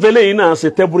 ètò ń fẹlẹ́ yìí náà ṣe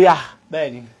tẹ́búríà.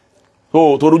 bẹ́ẹ̀ni.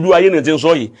 torójú ayé ni ti ń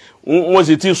sọ yìí wọ́n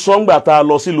sì ti sọ́ngbà tá a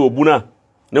lọ sílùú òbú náà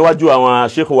níwájú àwọn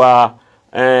sheikh wa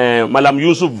Mallam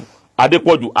Yusuf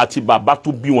Adepoju àti bàbá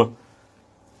tó bí wọn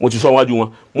mo ti sọ wájú wọn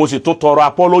mo sì tún tọrọ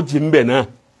apology ń bẹ̀ náà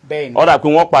ọ̀dà pé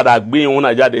wọ́n padà gbé wọn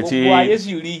náà jáde tí gbogbo ayé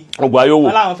sì rí gbogbo ayé wò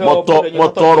mo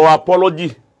tọrọ apology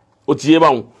ó ti yé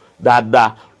báwọn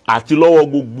dáadáa àti lọ́wọ́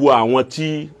gbogbo àwọn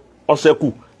tí ó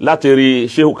ṣẹ́kù láti rí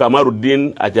sheikh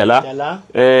Kamarudin Ajala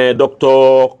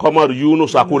Dr. Komar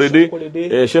Yunus Akorede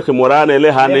sheikh Morane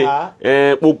Lehane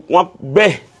wọ́n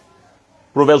bẹ́ẹ̀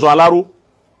Professor Alaro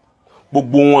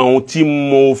gbogbo àwọn tí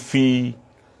mo fi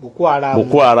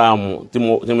Boko Haram tí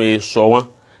mo sọ wọn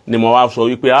ni mo wá sọ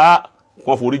wípé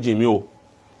wọ́n forí jì mí o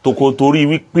torí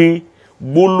wípé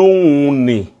gbólóhùn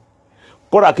ni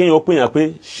kódà kéèyàn pèèyàn pé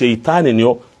ṣèitánì ni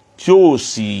ọ tí ó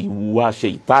sì wá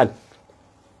ṣèitánì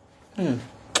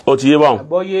ó ti yé báwọn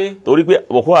torí pé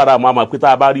Boko Haram àmọ́ pé tá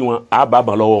a bá rí wọn á bá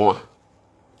bàn lọ́wọ́ wọn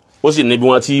ó sì níbi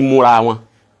wọn tí múra wọn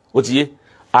ó ti yé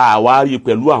àwa rí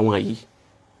pẹ̀lú àwọn yìí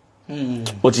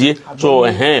ó ti yé so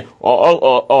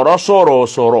ọ̀rọ̀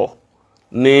sọ̀rọ̀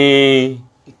ní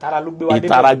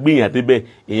ìtara gbìyàn débẹ̀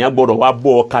èèyàn gbọ́dọ̀ wá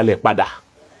bọ́ ọ kalẹ̀ padà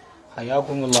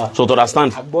so to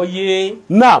understand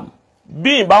now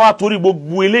bí n bá wá torí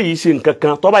gbogbo eléyìí ṣe nǹkan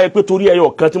kan tó bá yẹ pé torí ẹyọ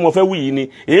kan tí mo fẹ́ wí yìí ni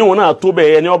èyí wọn náà tó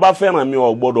bẹ́ẹ̀ ẹni ó bá fẹ́ràn mi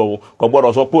kò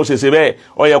gbọ́dọ̀ sọ pé ó ṣe bẹ́ẹ̀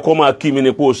ó yẹ kó máa kí mi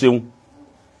ni pé ó ṣeun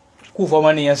kú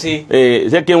fọmọ nìyẹn sí.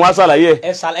 ṣé kí n wá ṣàlàyé.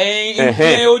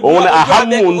 òun ni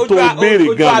ahamu tó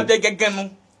béèrè gan.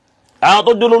 àwọn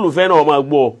tó dúró lólùfẹ́ náà máa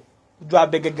gbọ́. ojú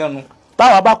abẹ gẹ́gẹ́ nu.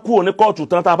 táwa bá kú òní kóòtù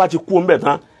tán tá a bá ti kú òǹbẹ̀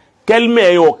tán kẹ́límẹ̀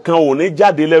ẹ̀yọ̀ kan ò ní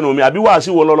jáde lẹ́nu mi àbí wàá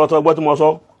sí wo lọ́lọ́tọ́ gbọ́ tí mo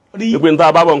sọ. ìpè ní tá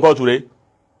a bá bọ̀ ní kóòtù rẹ̀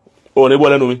ò ní gbọ́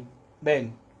lẹ́nu mi. bẹ́ẹ̀ni.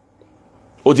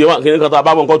 o ti wá kí ni kan tá a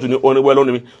bá bọ̀ ní kóòtù ní ò ní gbọ́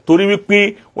lẹ́nu mi torí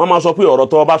wípé wọ́n máa sọ pé ọ̀rọ̀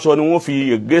tó bá sọ ni wọ́n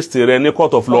fi against rẹ ní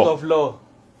court of law.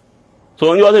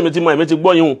 So ní ọ̀sẹ̀ mi ti mọ èmi ti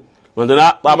gbọ́ yín o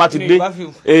mọ̀tẹ́lá tá a bá ti dé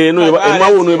inú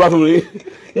ìmáwò inú ìbá fún mi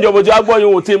níjọ́ mo ti wá gbọ́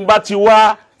yín o tí n bá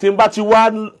ti wá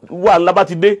wà ńlá bá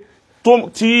ti dé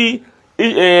tí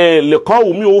lẹ́kọ́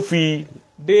omi ò fi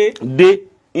dé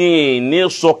ní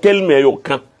sọ kẹ́lìmẹ̀ ẹ̀yọ̀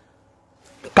kan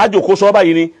kájò kó sọ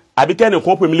báyìí ni àbí kẹ́ni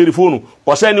kan pè mí lérí fóònù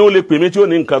ọ̀sẹ́ ni ó lè pè mí tí ó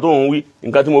ní nǹkan tó ń wí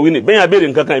nǹkan tí mo wí ni bẹ́ẹ̀ yà béèrè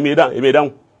nǹkan kan èmi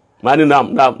ìdáhùn máa ní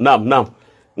nam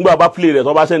nígbà bá play rẹ̀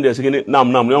tó bá sẹ́ndẹ̀ sí kíní nam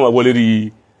ni wọ́n máa gbọ́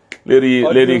lérí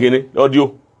kíní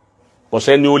audio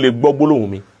ọ̀sẹ́ ni ó lè gbọ́ gbólóhùn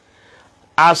mi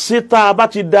àṣetá bá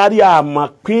ti darí àmọ́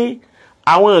pé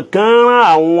àwọn kan rán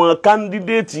àwọn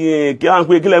candidate yẹn kí wọ́n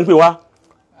pè kílẹ̀ ń pè wá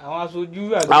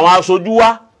àwọn aṣojú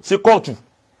wá sí kóòtù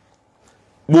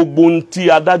gbogbo ohun tí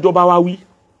adájọ́ bá wá wí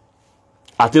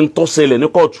àti ń tó ṣẹlẹ̀ ní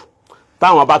kóòtù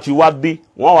táwọn bá ti wá dé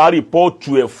wọ́n wá rìpọ́ọ̀tù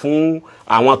ẹ̀ fún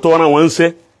àwọn tó rán wọn ń ṣẹ́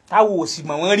táwọn ò sì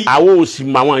mọ̀ wọ́n rí àwọn ò sì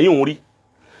mọ̀ àwọn yìí ń rí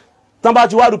tán bá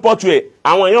ti wá rìpọ́ọ̀tù ẹ̀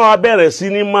àwọn èèyàn wọ́n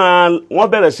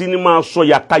bẹ̀rẹ̀ sí ní máa sọ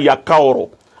yàkàyàkà ọ̀rọ̀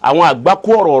àwọn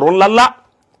àgbákò ọ̀rọ̀ ńláńlá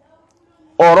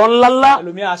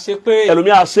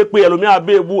ẹlòmíà ṣépè ẹlòmíà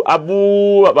bẹ abu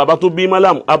bàbá tó bí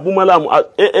Mallam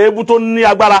ebu tó ní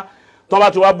agbára tán bá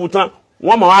ti wá bu tán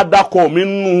wọ́n máa wá dákọ̀ mí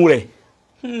nù rẹ̀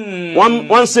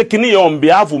wọ́n ń ṣe kíní yẹn on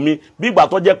behalf mi bígbà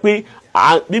tó jẹ́ pé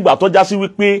bígbà tó já sí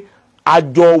wípé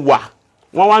àjọ wà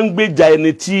wọ́n wá ń gbèjà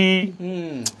ẹni tí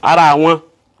ara wọn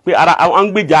pé ara wọn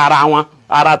ń gbèjà ara wọn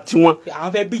ara tiwọn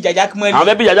àwọn fẹ́ bí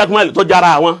Jàjà Kúmọ̀lì tó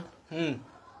jára wọn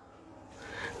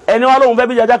ẹni wá lóhun fẹ́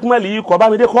bí jaja kúmẹ́lì yìí kọ́ bá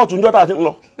mi dé kóòtù ńjọ́ tà ti ń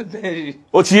lọ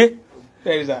ó ti yé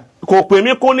kò pè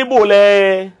mí kó ní bò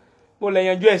lẹ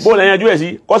yanjú ẹ̀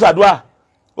sí kọ́sàdúà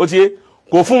ó ti yé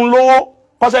kò fún un lówó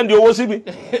kó sẹ́ndì owó sí mi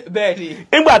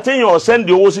nígbà téèyàn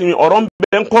sẹ́ndì owó sí mi ọ̀rọ̀ ń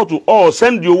bẹ ń kóòtù ọ̀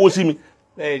sẹ́ndì owó sí mi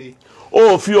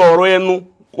ó fi ọ̀rọ̀ ẹnu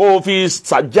ó fi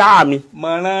sàjá mi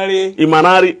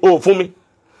ìmọ̀ràn rí ó fún mi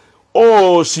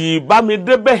ó sì bá mi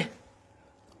débẹ̀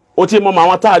ó ti mọ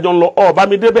àwọn tá a jọ ń lọ ọ bá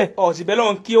mi débẹ̀. ọ sì bẹ́ẹ̀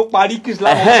lọ́n kí ó parí kí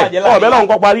islam ó bàjẹ́ láàyè. ọ bẹ́ẹ̀ lọ́n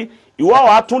kọ́ parí ìwọ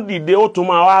wa tún dìde ó tún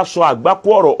máa wá sọ àgbákò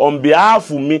ọ̀rọ̀ on behalf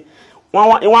mi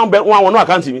wọ́n wọnú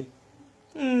àkáǹtì mi.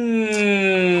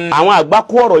 àwọn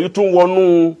àgbákò ọ̀rọ̀ yìí tún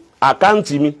wọnú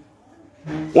àkáǹtì mi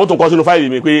wọ́n tún kọ sínú fáìlì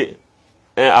mi pé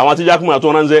àwọn tí jákèmọ̀ àti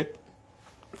ọ̀nàǹzẹ́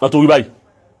wọ́n tún wí báyìí.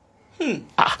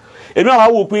 èmi àwọn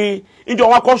awò pé ìjọ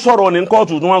wa kọ́ sọ̀rọ̀ ní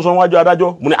kóòtù tí wọ́n sọ wájú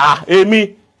adájọ́ mo ní èmi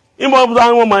ìmọ̀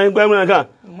wọn máa ń gbẹ́ mi nìkan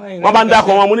wọ́n bá ń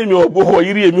dákọ̀ wọn mo ní mi ò gbọ́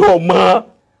yìí rí èmi ò mọ̀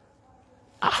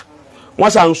wọ́n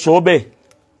sà ń sọ bẹ́ẹ̀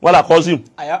wọ́n là kọ́ sí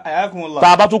tá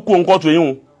a bá tún kó nǹkan tó yín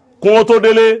o kó wọ́n tó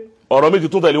délé ọ̀rọ̀ méjì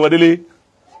tún tẹ̀lé wọn délé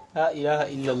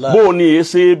bó o ní èé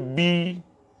ṣe bí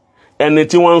ẹni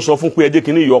tí wọ́n ń sọ fún pé ẹjẹ́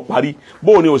kìíní yọ parí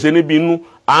bó o ní ò ṣe níbi inú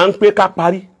à ń pé ká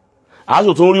parí à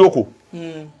sì tún rí òkò.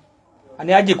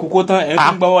 àní àjẹ kókó tán ẹ̀ ń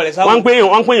tún gbọ́wọ́ rẹ̀ sáwọ́. wọ́n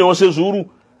ń pè yàn ṣe sùúrù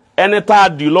ẹni tá a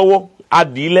dì lọ́wọ́ a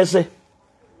dì í lẹ́sẹ̀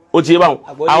ó ti yé báwọn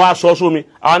àwa sọ sómi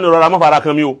àwa ní ìrora mọ́fara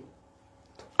kan mi o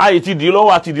àyè ti dì í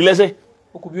lọ́wọ́ àti dì í lẹ́sẹ̀.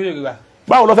 ó kù bí ó lè gbà.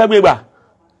 báwo ló fẹ́ gbé gbà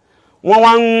wọ́n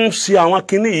wá ń ṣe àwọn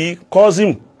kinní yìí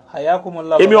kọ́sìm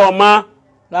èmi ọ̀ma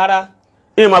rárá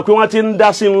ìmọ̀ pé wọ́n ti ń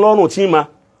dá sí i lọ́rùn tí ma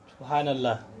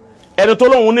subhanallah ẹni tó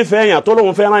lóun nífẹ̀ẹ́ yàn tó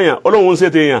lóun fẹ́ràn yàn olóhun ń ṣe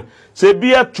tèèyàn ṣe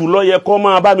bí ẹ̀tù ló yẹ kó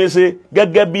máa bá mi ṣe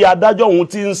gẹ́gẹ́ bí adájọ́ òun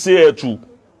ti ń ṣe ẹ̀tù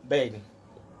bẹ́ẹ̀ni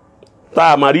tá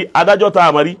a mà rí adájọ́ tá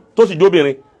a mà rí tó sì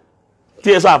jóbìnrin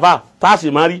tí ẹ sáfà tá a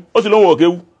sì má rí ó sì lóun ò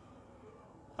kéwu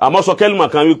àmọ́ sọ kẹ́lìmọ̀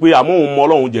kan wípé àmọ́ òun mọ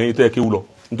ọlọ́run jẹ̀yìn tẹ́ kéwu lọ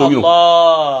nítorí nù.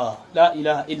 Allah la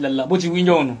ilaha illallah bó ti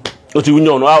wíjọ́ ọ̀nù. ó ti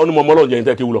wíjọ́ ọ̀nù ó ní mọ ọlọ́run jẹ̀yìn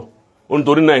tẹ́ kéwu lọ ó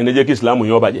nítorí náà ìní jẹ́ kí ìsìlámù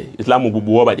yẹn ó bàjẹ́ ìsìlámù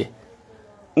gbogbo ó bàjẹ́.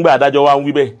 ńgbà adájọ́ wa ń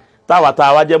wí bẹ́ẹ̀ táwa tá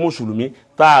a wá jẹ́ mùsùlùmí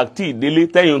tá a tí ì délé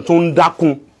tẹ́yìn tó ń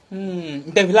dákun.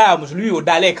 ntẹ̀fìlà mùsùlùmí ò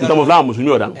dá lẹ́ẹ̀kan. ntẹ̀fìlà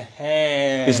mùsùlùmí ò dá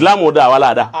ìsìlámù ò dá wa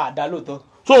láàdá. dá lóòótọ́.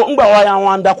 so ńgbà wa ya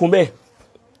wọn dákun bẹ́ẹ̀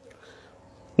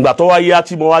ńgbà tó wá yá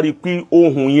tí mo wá rí pé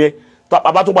ohun yẹn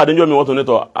bàbá tó pàdé níjọ́ mi wọ́n tó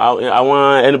nítọ̀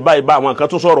àwọn ẹni báyìí bá àwọn kan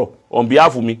tó sọ̀rọ̀ on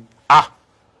behalf mi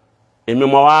èmi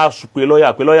mo wá pé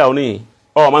lọ́ọ̀yà oníyìn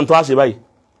máa ń tọ́ àṣẹ báyìí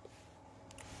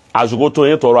àsìkò tó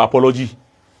yẹn tọrọ apology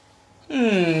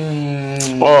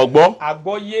ọgbọ́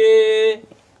àgbọ́yé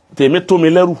tèmi tó mi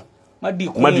lẹ́rù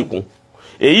mádìkún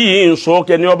èyí yìí ń sọ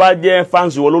kẹni ọba jẹ́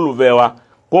fáǹsì olólùfẹ́ wa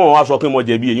kó wọn wá sọ pé mo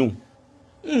jẹ̀bi èyí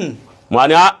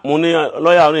mo ní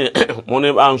lọ́ọ̀yà oníyìn mo ní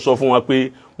à ń sọ fún wa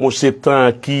pé mo ṣe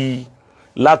tán kí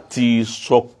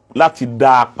láti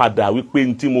dá a padà wípé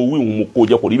ntí mo wí òun mo kó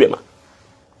jẹ kò rí bẹ́ẹ̀ mà.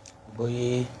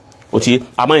 o ti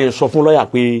àmọ́ yẹn sọ fún lọ́ọ̀yà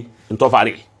pé ntọ́fà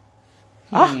rè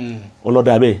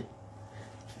ọlọ́dà bẹ́ẹ̀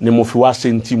ni mo fi wá ṣe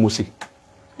ntí mo ṣe.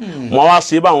 mo wá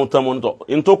ṣe báwọn tán mo ń tọ́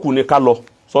ntọ́kù ni ká lọ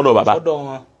sọ́dọ̀ bàbá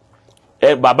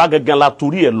bàbá gangan la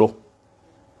torí ẹ̀ lọ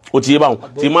o ti yé báwọn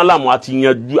tí Mallam àti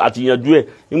yanjú ẹ̀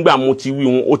nígbà mo ti wí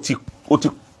wọn ó ti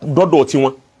dọ́dọ̀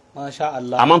tiwọn. Masha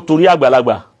Allah. àmọ́ torí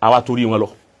àgbàlagbà àwa torí wọn lọ.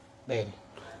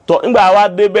 tọ́ ńgbà wa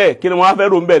débẹ̀ kí ni wọ́n á fẹ́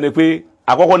rò ń bẹ̀ ni pé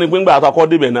àkọ́kọ́ ni pé ńgbà àtàkọ́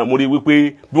débẹ̀ náà mo rí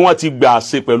wípé bí wọ́n ti gbà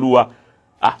ṣe pẹ̀lú wa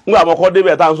ńgbà àmọ́kọ́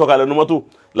débẹ̀ tá à ń sọ̀kalẹ̀ ní mọ́tò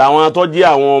làwọn tó jẹ́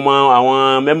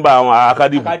àwọn mẹ́mbà àwọn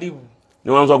Acadip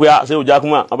ni wọ́n sọ pé ṣé òjá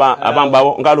kúmọ̀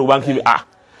àbáǹgbàwọ́ nǹkan ló bá ń kí mi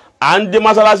à ń dé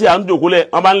mọ́sálásí à ń jòkólẹ̀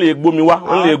wọ́n bá ń lè gbómi wá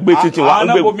wọ́n lè gbé títì wá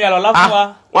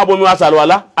wọ́n bomi wá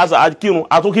sàlùwàlá kírun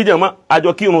àtúnkíjẹ̀ mọ́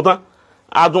àjọ kírun tán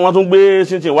wọ́n tún gbé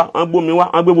ṣinṣin wá wọ́n gbómi wá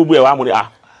wọ́n gbé gbogbo ẹ̀ wá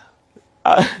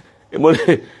mo ní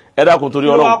ẹ dákun torí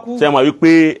Ọlọ́run ṣe máa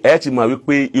wípé ẹ ti máa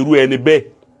wípé irú ẹni bẹ́ẹ̀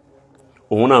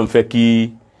òun náà ń fẹ́ kí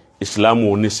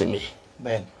ìsìlámù ò ní sinmi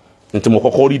ní tí mo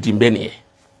kọ́kọ́ rí di bẹ́ẹ̀ nìyẹn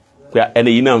pé ẹni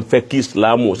yìí náà ń fẹ́ kí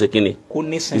ìsìlámù ò ṣe kíni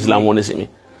ìsìlámù ò ní sinmi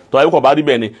tó ayé kọ̀ bá rí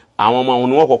bẹ́ẹ̀ ni àwọn ọmọ òun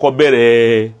ni wọ́n kọ́kọ́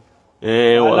bẹ̀rẹ̀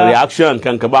reaction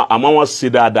kankan bá àmọ́ wọ́n ṣe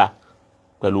dáadáa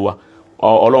pẹ̀lú wa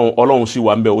Ọlọ́run sì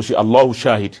wà ń bẹ̀ ó sì Allahu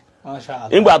shahid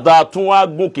nígbà tá a tún wá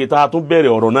gòkè tá a tún bẹ̀rẹ̀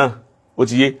ọ̀rọ̀ náà ó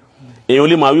ti yé èèyàn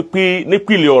lè máa wí pé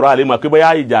nípìnlẹ̀ ọ̀rọ̀ àlè máa pé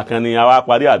bóyá ìjà kan ni àwa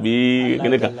parí àbí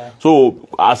kíní kan so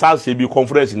àṣàṣe bíi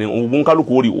conference ni òun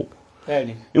kálukú ó rí wò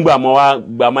nígbà mo wá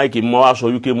gba máìkì mo wá sọ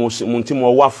wípé mo tí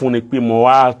mo wá fún ni pé mo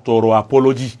wá tọrọ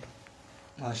apology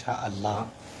Masha Allah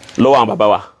lọ́wọ́ àwọn bàbá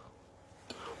wa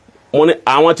mo ní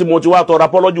àwọn tí mo ti wá tọrọ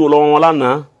apology lọ́wọ́ wọn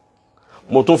lánàá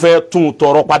mo tún fẹ́ tún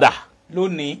tọrọ padà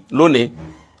lónìí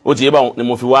ó ti yé báwọn ni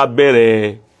mo fi wá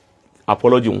bẹ̀rẹ̀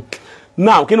apology wọn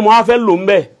náà kí ni mo wá fẹ́ lò ń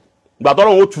bẹ̀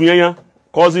gbàtọ́rọ̀ wọn ó tún yẹn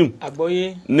Kozim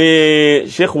àgbọ́yé ni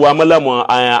Sheikh wa Mallam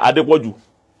Adepoju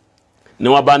ni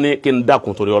wọ́n bá ní kí n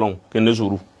dákun torí Ọlọ́run kí n ní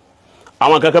sùúrù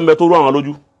àwọn kankan bẹ tó rú àwọn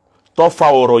lójú tó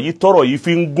fa ọ̀rọ̀ yìí tọ́rọ̀ yìí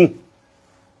fi ń gùn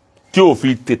tí ó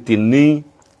fi tètè ní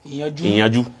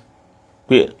ìyànjú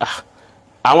pé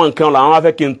àwọn nǹkan làwọn wá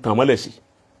fẹ́ kí n tàn mọ́lẹ̀ sí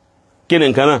kí ni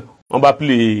nǹkan náà wọ́n bá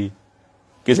play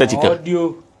kẹsẹ̀tì kan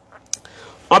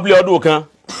wọ́n play ọdún kan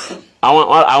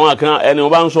àwọn kan ẹni wọ́n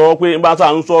bá ń sọ pé ń bá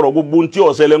sá ń sọ̀rọ̀ gbogbo tí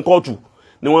ó ṣẹlẹ̀ ń kóòtù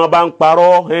ni wọ́n bá ń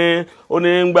parọ́ ó ní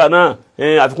ngbà náà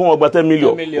àfikún wọn gba 10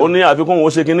 million ó ní àfikún wọn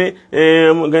ṣe kínní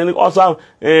ọ̀sán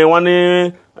wọn ní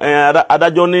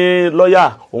adájọ́ ní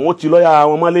lọ́ọ̀yà òun ti lọ́ọ̀yà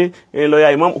wọn mọ́lé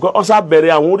lọ́ọ̀yà imam ọ̀sán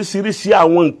bẹ̀rẹ̀ àwọn oríṣiríṣi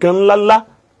àwọn nǹkan ńláńlá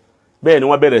bẹ́ẹ̀ ni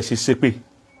wọ́n bẹ̀rẹ̀ sí ṣépè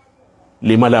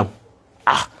lè Mallam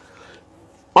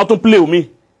wọ́n tún play omi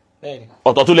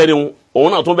ọ̀tọ̀ tó lẹ́ni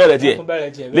òun náà tún bẹ̀rẹ̀ tiẹ̀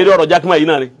lédè ọ̀rọ̀ jákèmá yìí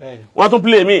náà ni wọ́n tún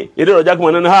play mi lédè ọ̀rọ̀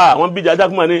jákèmá náà ni wọ́n bíjà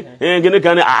jákèmá ní kíní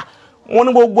kan ní wọ́n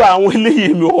ní gbogbo àwọn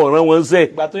eléyìí mi ọ̀ràn wọn sẹ́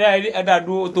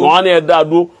wọ́n ní ẹ̀dá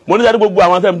dúró mo ní sáré gbogbo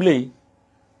àwọn tẹ́ ń play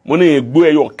mo ní ègbó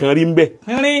ẹyọ kan rí ń bẹ́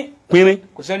pínrín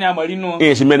kò sẹ́ni àmọ̀rí nù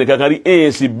èyí sì mẹ́nìkan kan rí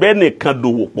èyí sì bẹ́ẹ̀ nìkan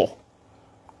dòwò pọ̀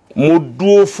mo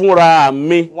dúró fúnra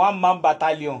mi 1 man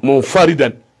battalion mo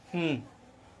faridan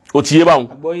ó ti yé báwọn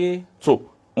so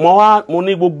mo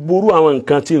ní gbogbo orú àwọn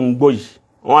nǹkan tí ń gbọ́ yìí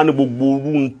wọ́n á ní gbogbo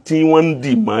orú tí wọ́n ń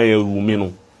dì mọ́ ẹrù mi nù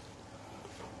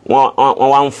wọ́n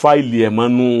wá ń fáìlì ẹ̀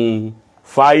mọ́nú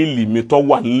fáìlì mi tó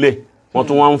wà nílẹ̀ wọ́n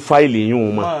tún wá ń fáìlì yín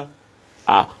wọn mọ́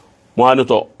mo wá ní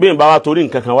tọ́ bí n bá wá torí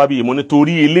nǹkan kan wá bí mo ní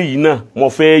torí eléyìí náà mo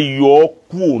fẹ́ yọ ọ́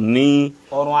kúrò ní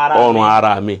ọrùn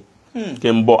ara mi kí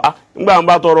n bọ̀ nígbà n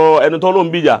bá tọrọ ẹni tó ló ń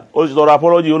bìjà ó sì tọrọ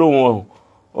apọ́lọ́jì olóhùn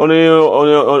ọ̀hún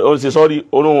ó sì sọ́ọ́rí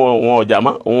olóhùn wọn ọ̀jà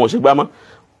mọ́ òun ò sì gbá mọ́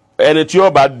ẹni tí ó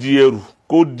bá di ẹrù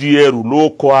kó di ẹrù ló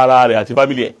kọ ara rẹ̀ àti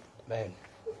fámìlì ẹ̀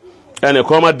ẹnì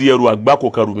kan má di ẹrù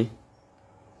àgbákò karù mi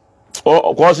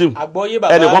Kozim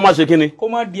ẹnì kan má ṣe kíni kó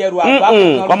má di ẹrù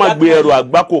àgbákò kó má gbé ẹrù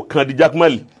àgbákò kan di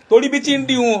jákèmálì torí bí tí ń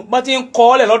di wọn bá ti ń kọ́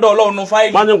ọ́lẹ̀ lọ́dọ̀ Ọlọ́run nínú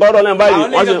fáìlì wọ́n ti ń kọ́ lọ́dọ̀ Ọlọ́run báyìí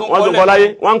wọ́n sì ń kọ́ láyé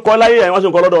wọ́n ń kọ́ láyé wọ́n sì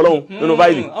ń kọ́ lọ́dọ̀ Ọlọ́run nínú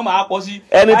fáìlì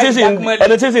ẹni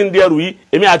tí sì ń di ẹrù yìí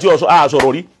èmi àti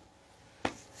àsọ̀rọ̀ rí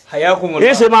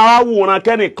kìí ṣe máa wá wòran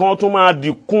kẹ́nìkan tún máa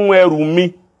dìkún ẹrù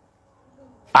mi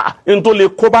n tó lè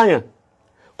kó báyàn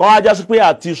kọ́ wá jásí pé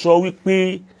àti sọ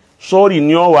wípé sọ́ọ̀rì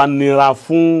ni ó wà nira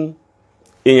fún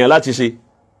èèyàn láti ṣe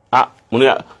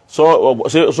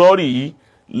sọ́ọ̀rì yìí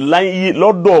láyé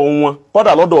lọ́dọ̀ wọn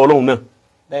kọ́dà lọ́dọ̀ Ọlọ́run náà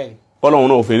Ọlọ́run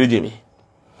náà ò fèrè jèmi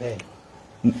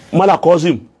Mallam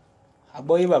Kozim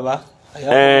àgbọ́yé bàbá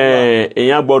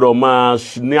èèyàn gbọ́dọ̀ máa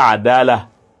ní àdáàlà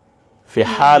fi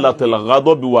halatil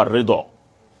ghadabi war rida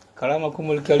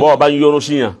bọ́ọ̀ bá ń yọnu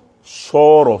síyàn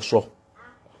sọ̀rọ̀ sọ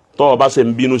tọ́ọ̀ bá ṣe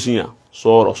ń bínú síyàn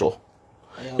sọ̀rọ̀ sọ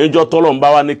ìjọ tọ́lọ̀ ń bá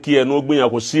wá ní kí ẹnu gbìyàn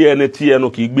kò sí ẹni tí ẹnu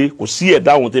kì í gbé kò sí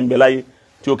ẹ̀dá àwọn tí ń bẹ láyé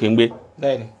tí ó kì í gbé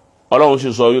Ọlọ́run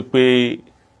sì sọ wípé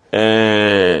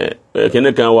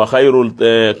kìnnìkan wa khairul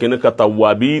kìnnìkan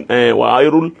tawwabin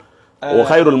wa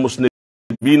khairul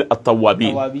muslimin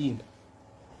at-tawwabin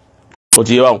ó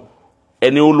ti yé wa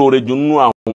ẹni ó lóore jù nínú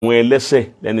àwọn ẹlẹ́ṣẹ̀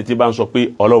lẹ́ni tí bá ń sọ pé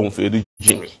Ọlọ́run fèrè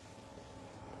jì mí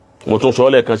mo tún sọ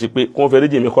lẹ́ẹ̀kan sí pé kó fèrè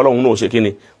jì mí kọ́lọ́run náà ṣe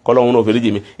kíni kọ́lọ́run náà fèrè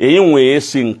jì mí èyí ń wòye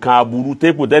sí nǹkan aburú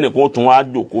tépù tẹ́nìkan tún wá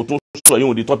jòkó tún sọ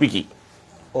yìí di tọ́pìkì.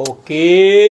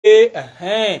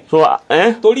 so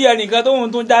torí ẹnìkan tó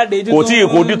ń tún jáde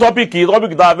kò di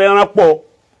tọ́pìkì tá a fẹ́ rán pọ̀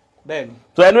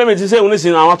tó ẹni mẹ́mi ti sẹ́yìn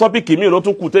nísìnyí àwọn tọ́pìkì mi ló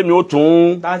tún kù tẹ́mi ó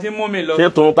tún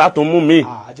tá tún mú mi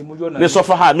ní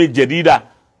sọ́fàá mi jẹ̀dídà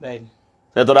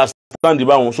ẹ̀tọ́ra stand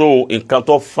báwọn so nǹkan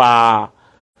tó fa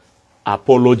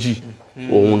apology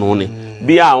òun nù ni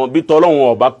bí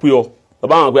tọ́lọ́hun ọba pé ọ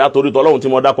ọba àwọn pé àtòrí tọ́lọ́hun tí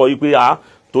mo dákọ yí pé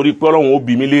torí pé Ọlọ́hun ó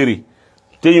bí mi léèrè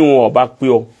téyìn ọba pé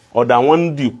ọ ọ̀dà wọn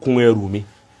ń dìkún ẹrù mi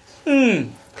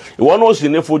ìwọ náà sì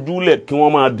ní fojúlẹ̀ kí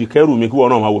wọ́n máa dìkẹ́rù mi kí wọ́n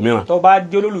náà máa wò mìíràn tó bá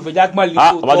jẹ́ olólùfẹ́ jákèmálì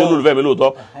lóòótọ́ bá jẹ́ olólùfẹ́ mi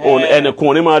lóòótọ́ ẹnìkan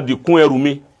ò ní máa dìkún ẹrù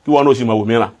mi kí wọ́n náà sì máa wò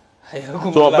mìíràn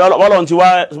so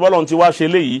bọ́lọ̀n ti wá ṣe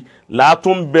léyìí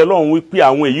látún bẹ lọ́hùn wípé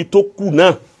àwọn èyí tó kù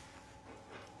náà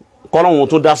kọ́lọ́hùn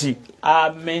tó dá sí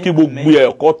kí gbogbo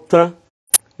ẹ̀kọ́ tán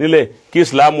nílẹ̀ kí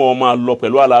ìsìlámù ó máa lọ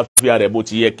pẹ̀lú àlàáfíà rẹ̀ bó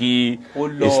ti yẹ kí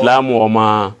ìsìlámù ó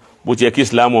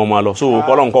máa lọ so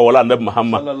kọ́lọ́hùn kọ́ wọlé ànábì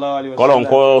Muhammad kọ́lọ́hùn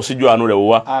kọ́ síjú àánú rẹ̀ wò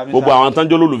wá gbogbo àwọn tán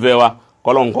jólólùfẹ́ wa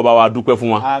kọ́lọ́hùn kọ́ bá wa dúpẹ́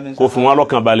fún wa kó fi wọn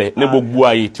lọ́kàn balẹ̀ ní gbogbo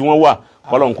àyè tí wọ́n wà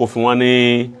kọ́lọ́hùn kó fi wọn ní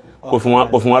kò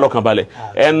fún wa lọ́kàn balẹ̀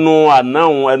ẹnu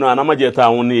ànámọ̀jẹta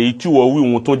àwọn ni èyí tí wọ́n wí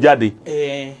wọn tó jáde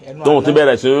tóun ti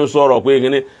bẹ̀rẹ̀ sí ń sọ̀rọ̀ pé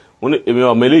kíní èmi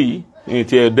ọmọ eléyìí ní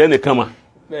ti ẹ̀dẹ́nìkan mà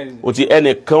ó ti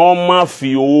ẹnìkan má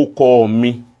fi owó kọ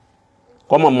mi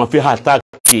kọ́ mà fi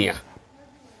àtàkì yàn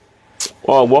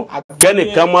ọ̀gbọ́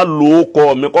kẹ́nìkan má lo owó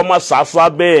kọ mi kọ́ má sàfà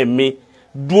bẹ́ẹ̀ mi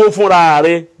dúró fúnra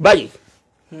rẹ̀ báyìí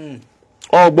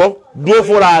ọgbọ́n dúró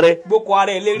fúnra rẹ̀ gbókò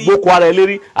ara ẹ̀ lérí gbókò ara ẹ̀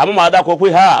lérí àmọ́ màá dákọ̀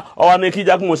pé ha ọwọ́ ní kí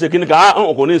jákùn mọ̀ ṣe kíníkà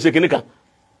kò ní ṣe kíníkà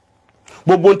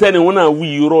gbogbo ntẹ́ni wọn náà wí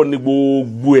irọ́ ní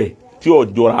gbogbo ẹ̀ tí ò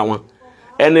jọra wọn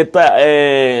ẹni tá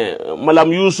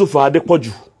Mallam Yusuf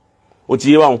Adepoju ó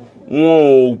ti yé wa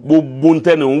wọn gbogbo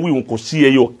ntẹ́ni wọn wí wọn kò sí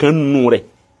ẹyọ kan nù rẹ̀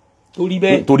torí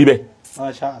bẹ́ẹ̀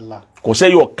Masha Allah kò sí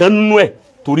ẹyọ kan nù ẹ̀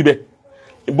torí bẹ́ẹ̀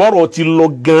ìbọ̀rọ̀ ti lọ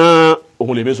gan-an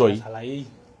òun lè mi sọ yìí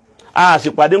a sì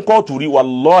pàdé kóòtù rí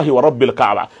wallahi wa rabbil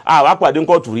Kaaba a wá pàdé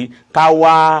kóòtù rí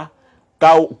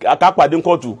ká pàdé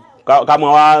kóòtù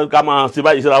ká máa ṣe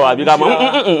báyìí síra wa àbí ká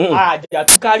máa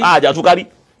àjàtúkárí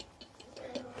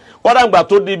kọ́dà ìgbà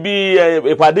tó di bí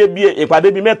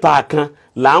ìpàdé bí mẹ́ta kan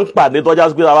là ń pàdé tọ́já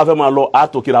sí pé a bá fẹ́ máa lọ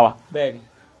àtòkìra wa.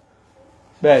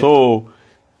 bẹ́ẹ̀ni. so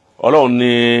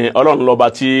ọlọ́run lọ́ba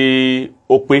tí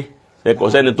ó pé ẹ̀kọ́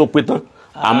sẹ́ni tó pé tán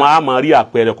àmọ́ a máa rí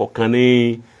àpẹẹrẹ kọ̀ọ̀kan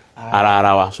ní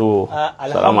ara wa. so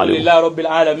salamu alaykum. alhamdulillahi rabbil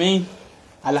alamin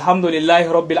alhamdulillahi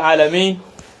rabbil alamin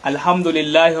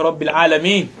alhamdulillahi rabbil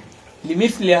alamin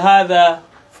limithli hadha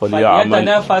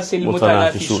falyatanafasil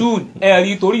mutanafisun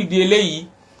ẹ̀rí torí ìdí eléyìí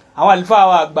àwọn àlùfáà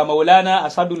wa àgbà Maulana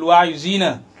Asadul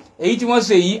Wa'izina èyí tí wọ́n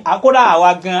ṣe yìí akódà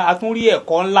àwa gan atúnrí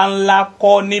ẹ̀kọ́ ńláńlá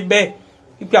kọ́ níbẹ̀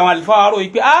wípé àwọn àlùfáà rò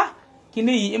wípé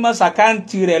kíní yìí ìmọ̀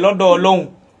sàkáǹtì rẹ̀ lọ́dọ̀ Ọlọ́run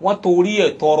wọ́n torí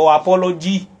ẹ̀ tọrọ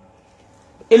apology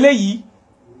eléyìí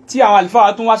tí àwọn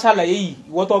àlùfáà tún wá ṣàlàyé yìí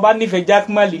ìwọ tó bá nífẹ̀ẹ́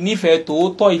Jaqmal nífẹ̀ẹ́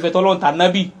tòótọ́ ìfẹ́ tọ́lọ́run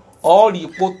tànábì ọ̀ọ́rì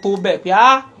ipò tó bẹ̀ pé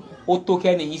ó tó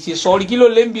kẹ́ni yìí ṣe sọ́rí kí ló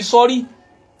lè ń bi sọ́rí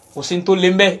kò sí tó lè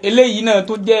ń bẹ́ eléyìí náà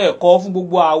tó jẹ́ ẹ̀kọ́ fún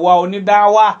gbogbo àwa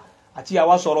onídáwà àti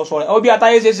àwa sọ̀rọ̀sọ̀rọ̀ ẹ̀ bí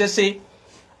atáyé ṣe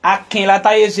akin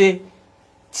látáyé ṣe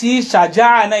tí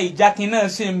ṣàjáà náà ìjákin náà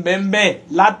sì ń bẹ́ẹ̀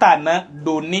látàná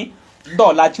dòní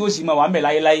dọ̀la tí ó sì máa wà ń bẹ̀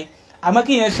láyéláyé àmọ́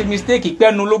kí yẹn ṣe mistake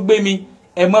pẹ́nu ló gbé mi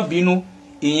ẹ má bínú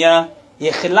ìyẹn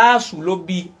ìkìláàsù ló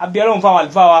bí abiyọ́lọ́run fáwọn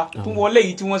àlùfáà wa tún wọlé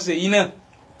yìí tí wọ́n ṣe yìí náà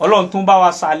Ọlọ́run tún bá wa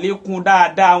ṣàlékún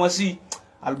dáadáa wọn sí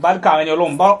àlùbáríkà àwọn ẹni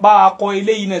Ọlọ́run bá wa kọ́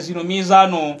eléyìí náà sínú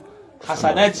mízánù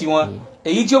hasanati wọn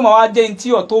èyí tí ó máa wá jẹ́ ní tí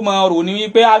ọ̀tó máa rò ní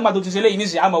wípé àgbà tó ti ṣe léyìí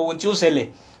nísìnyí àmọ́ ohun tí ó ṣẹlẹ̀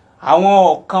àwọn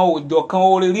ọ̀kan òjọ̀ kan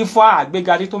orí rí fún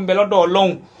àgbéga tí tó ń bẹ lọ́dọ̀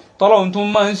Ọlọ́run tọ́lọ́run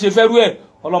tún máa ń ṣe fẹ́rú ẹ̀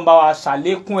Ọlọ́run bá wa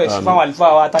ṣàlékún ẹ̀ sí fáwọn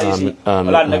àlùfáà wa táyé sí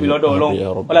ọlá nàbí lọ́dọ̀ Ọlọ́run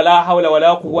wala la hawla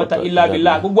wala quwwata illa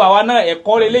billah gbogbo àwa náà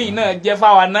ẹ̀kọ́ eléyìí náà jẹ́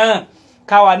fáwa náà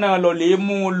káwa náà lọ lè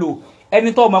mú un lò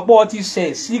ẹni tó mọ̀ pé ó ti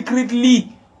ṣẹ̀ secretly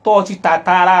tó ti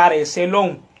tàtàrà rẹ̀ ṣẹ̀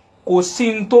lọ́hùn kò sí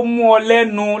ní tó mú ọ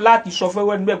lẹ́nu láti sọ fẹ́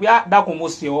wẹ́nu bẹ́ẹ̀ pé dákun mo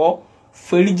ṣẹ̀ ọ́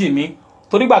foríjì mi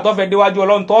torí gbà tó fẹ́ déwájú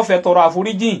Ọlọ́run tó fẹ́ tọrọ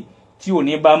àforíjì tí ò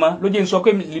ní bá mọ́ ló jẹ́ ń sọ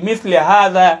pé limithli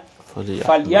hadha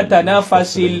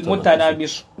falyatanafasil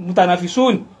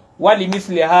mutanafisun wa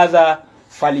limithli hadha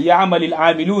falyamalil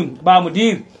amilun bá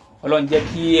mudir Ọlọ́run jẹ́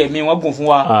kí ẹ̀mí wọn gùn fún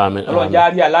wa Ọlọ́run jẹ́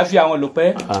àrí àláfíà wọn lò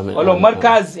pẹ́ Ọlọ́run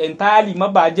markaz entirely má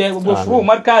bàjẹ́ gbogbo fúrú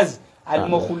markaz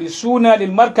al-mukhlisuna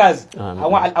lil markaz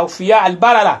àwọn al-awfiya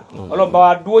al-barara Ọlọ́run bá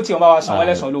wa dúró tí wọ́n bá wa san wọ́n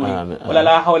lẹ́san lórí wala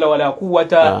la hawla wala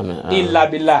quwwata illa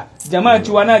billah jama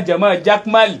tiwa náà jama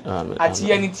Jaqmal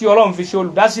àti ẹni tí Ọlọ́run fi ṣe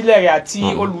olùdásílẹ̀ rẹ̀ àti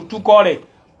olùtúkọ̀ rẹ̀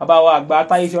bàbá wa àgbà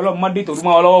táyé sí Ọlọ́run má dé tòrú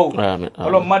mọ́ ọlọ́wọ́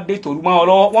Ọlọ́run má dé tòrú mọ́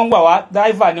ọlọ́wọ́ wọ́n gbà wá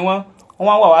dáìfà ni wọ́n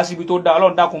wà wá síbi tó da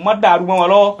Ọlọ́run dákun má dàrú mọ́ wọn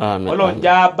lọ́wọ́ Ọlọ́run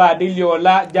já bá a délé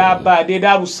ọlá já bá a dé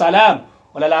Darussalam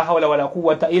wala la hawla wala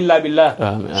quwwata illa billah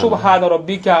subhana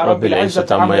rabbika rabbil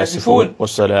izzati amma yasifun wa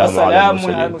salamun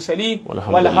ala mursalin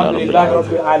walhamdulillahi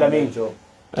rabbil alamin.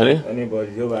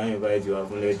 Anybody tó bá invite wa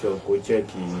fún lecture kó check.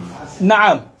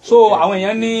 Naam, so àwọn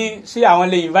èèyàn ní sí àwọn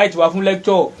lè invite wa fún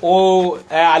lecture o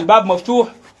albab maftuh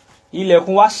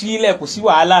ilẹ̀kùn wá sí ilẹ̀kùn sí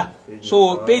wàhálà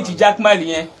so page Jaqmal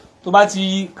yẹn tó bá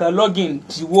ti kan login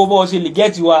ti wo bó ṣe lè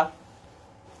get wa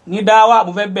ní dáwà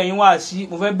mo fẹ́ bẹ̀ yín wá sí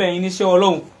mo fẹ́ bẹ̀ yín níṣẹ́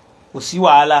Ọlọ́run kò sí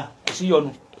wàhálà kò sí yọnu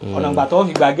ọ̀nà ìgbà tó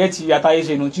fi gbà get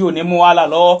àtayéṣe nù tí ò ní mú wàhálà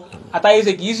lọ́wọ́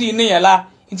àtayéṣe kì í sì níyàn lá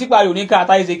tí parí òní ká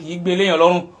àtayéṣe kì í gbé léyàn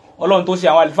lọ́rùn Ọlọ́run tó ṣe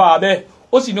àwọn àlùfáà bẹ́ẹ̀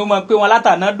ó sì ní ó máa pé wọn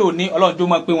látàná dò ní Ọlọ́run tó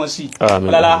máa pé wọn sí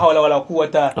la hawla wala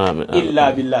quwwata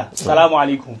illa billah. Assalamu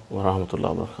alaikum wa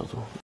rahmatullahi wa barakatuh.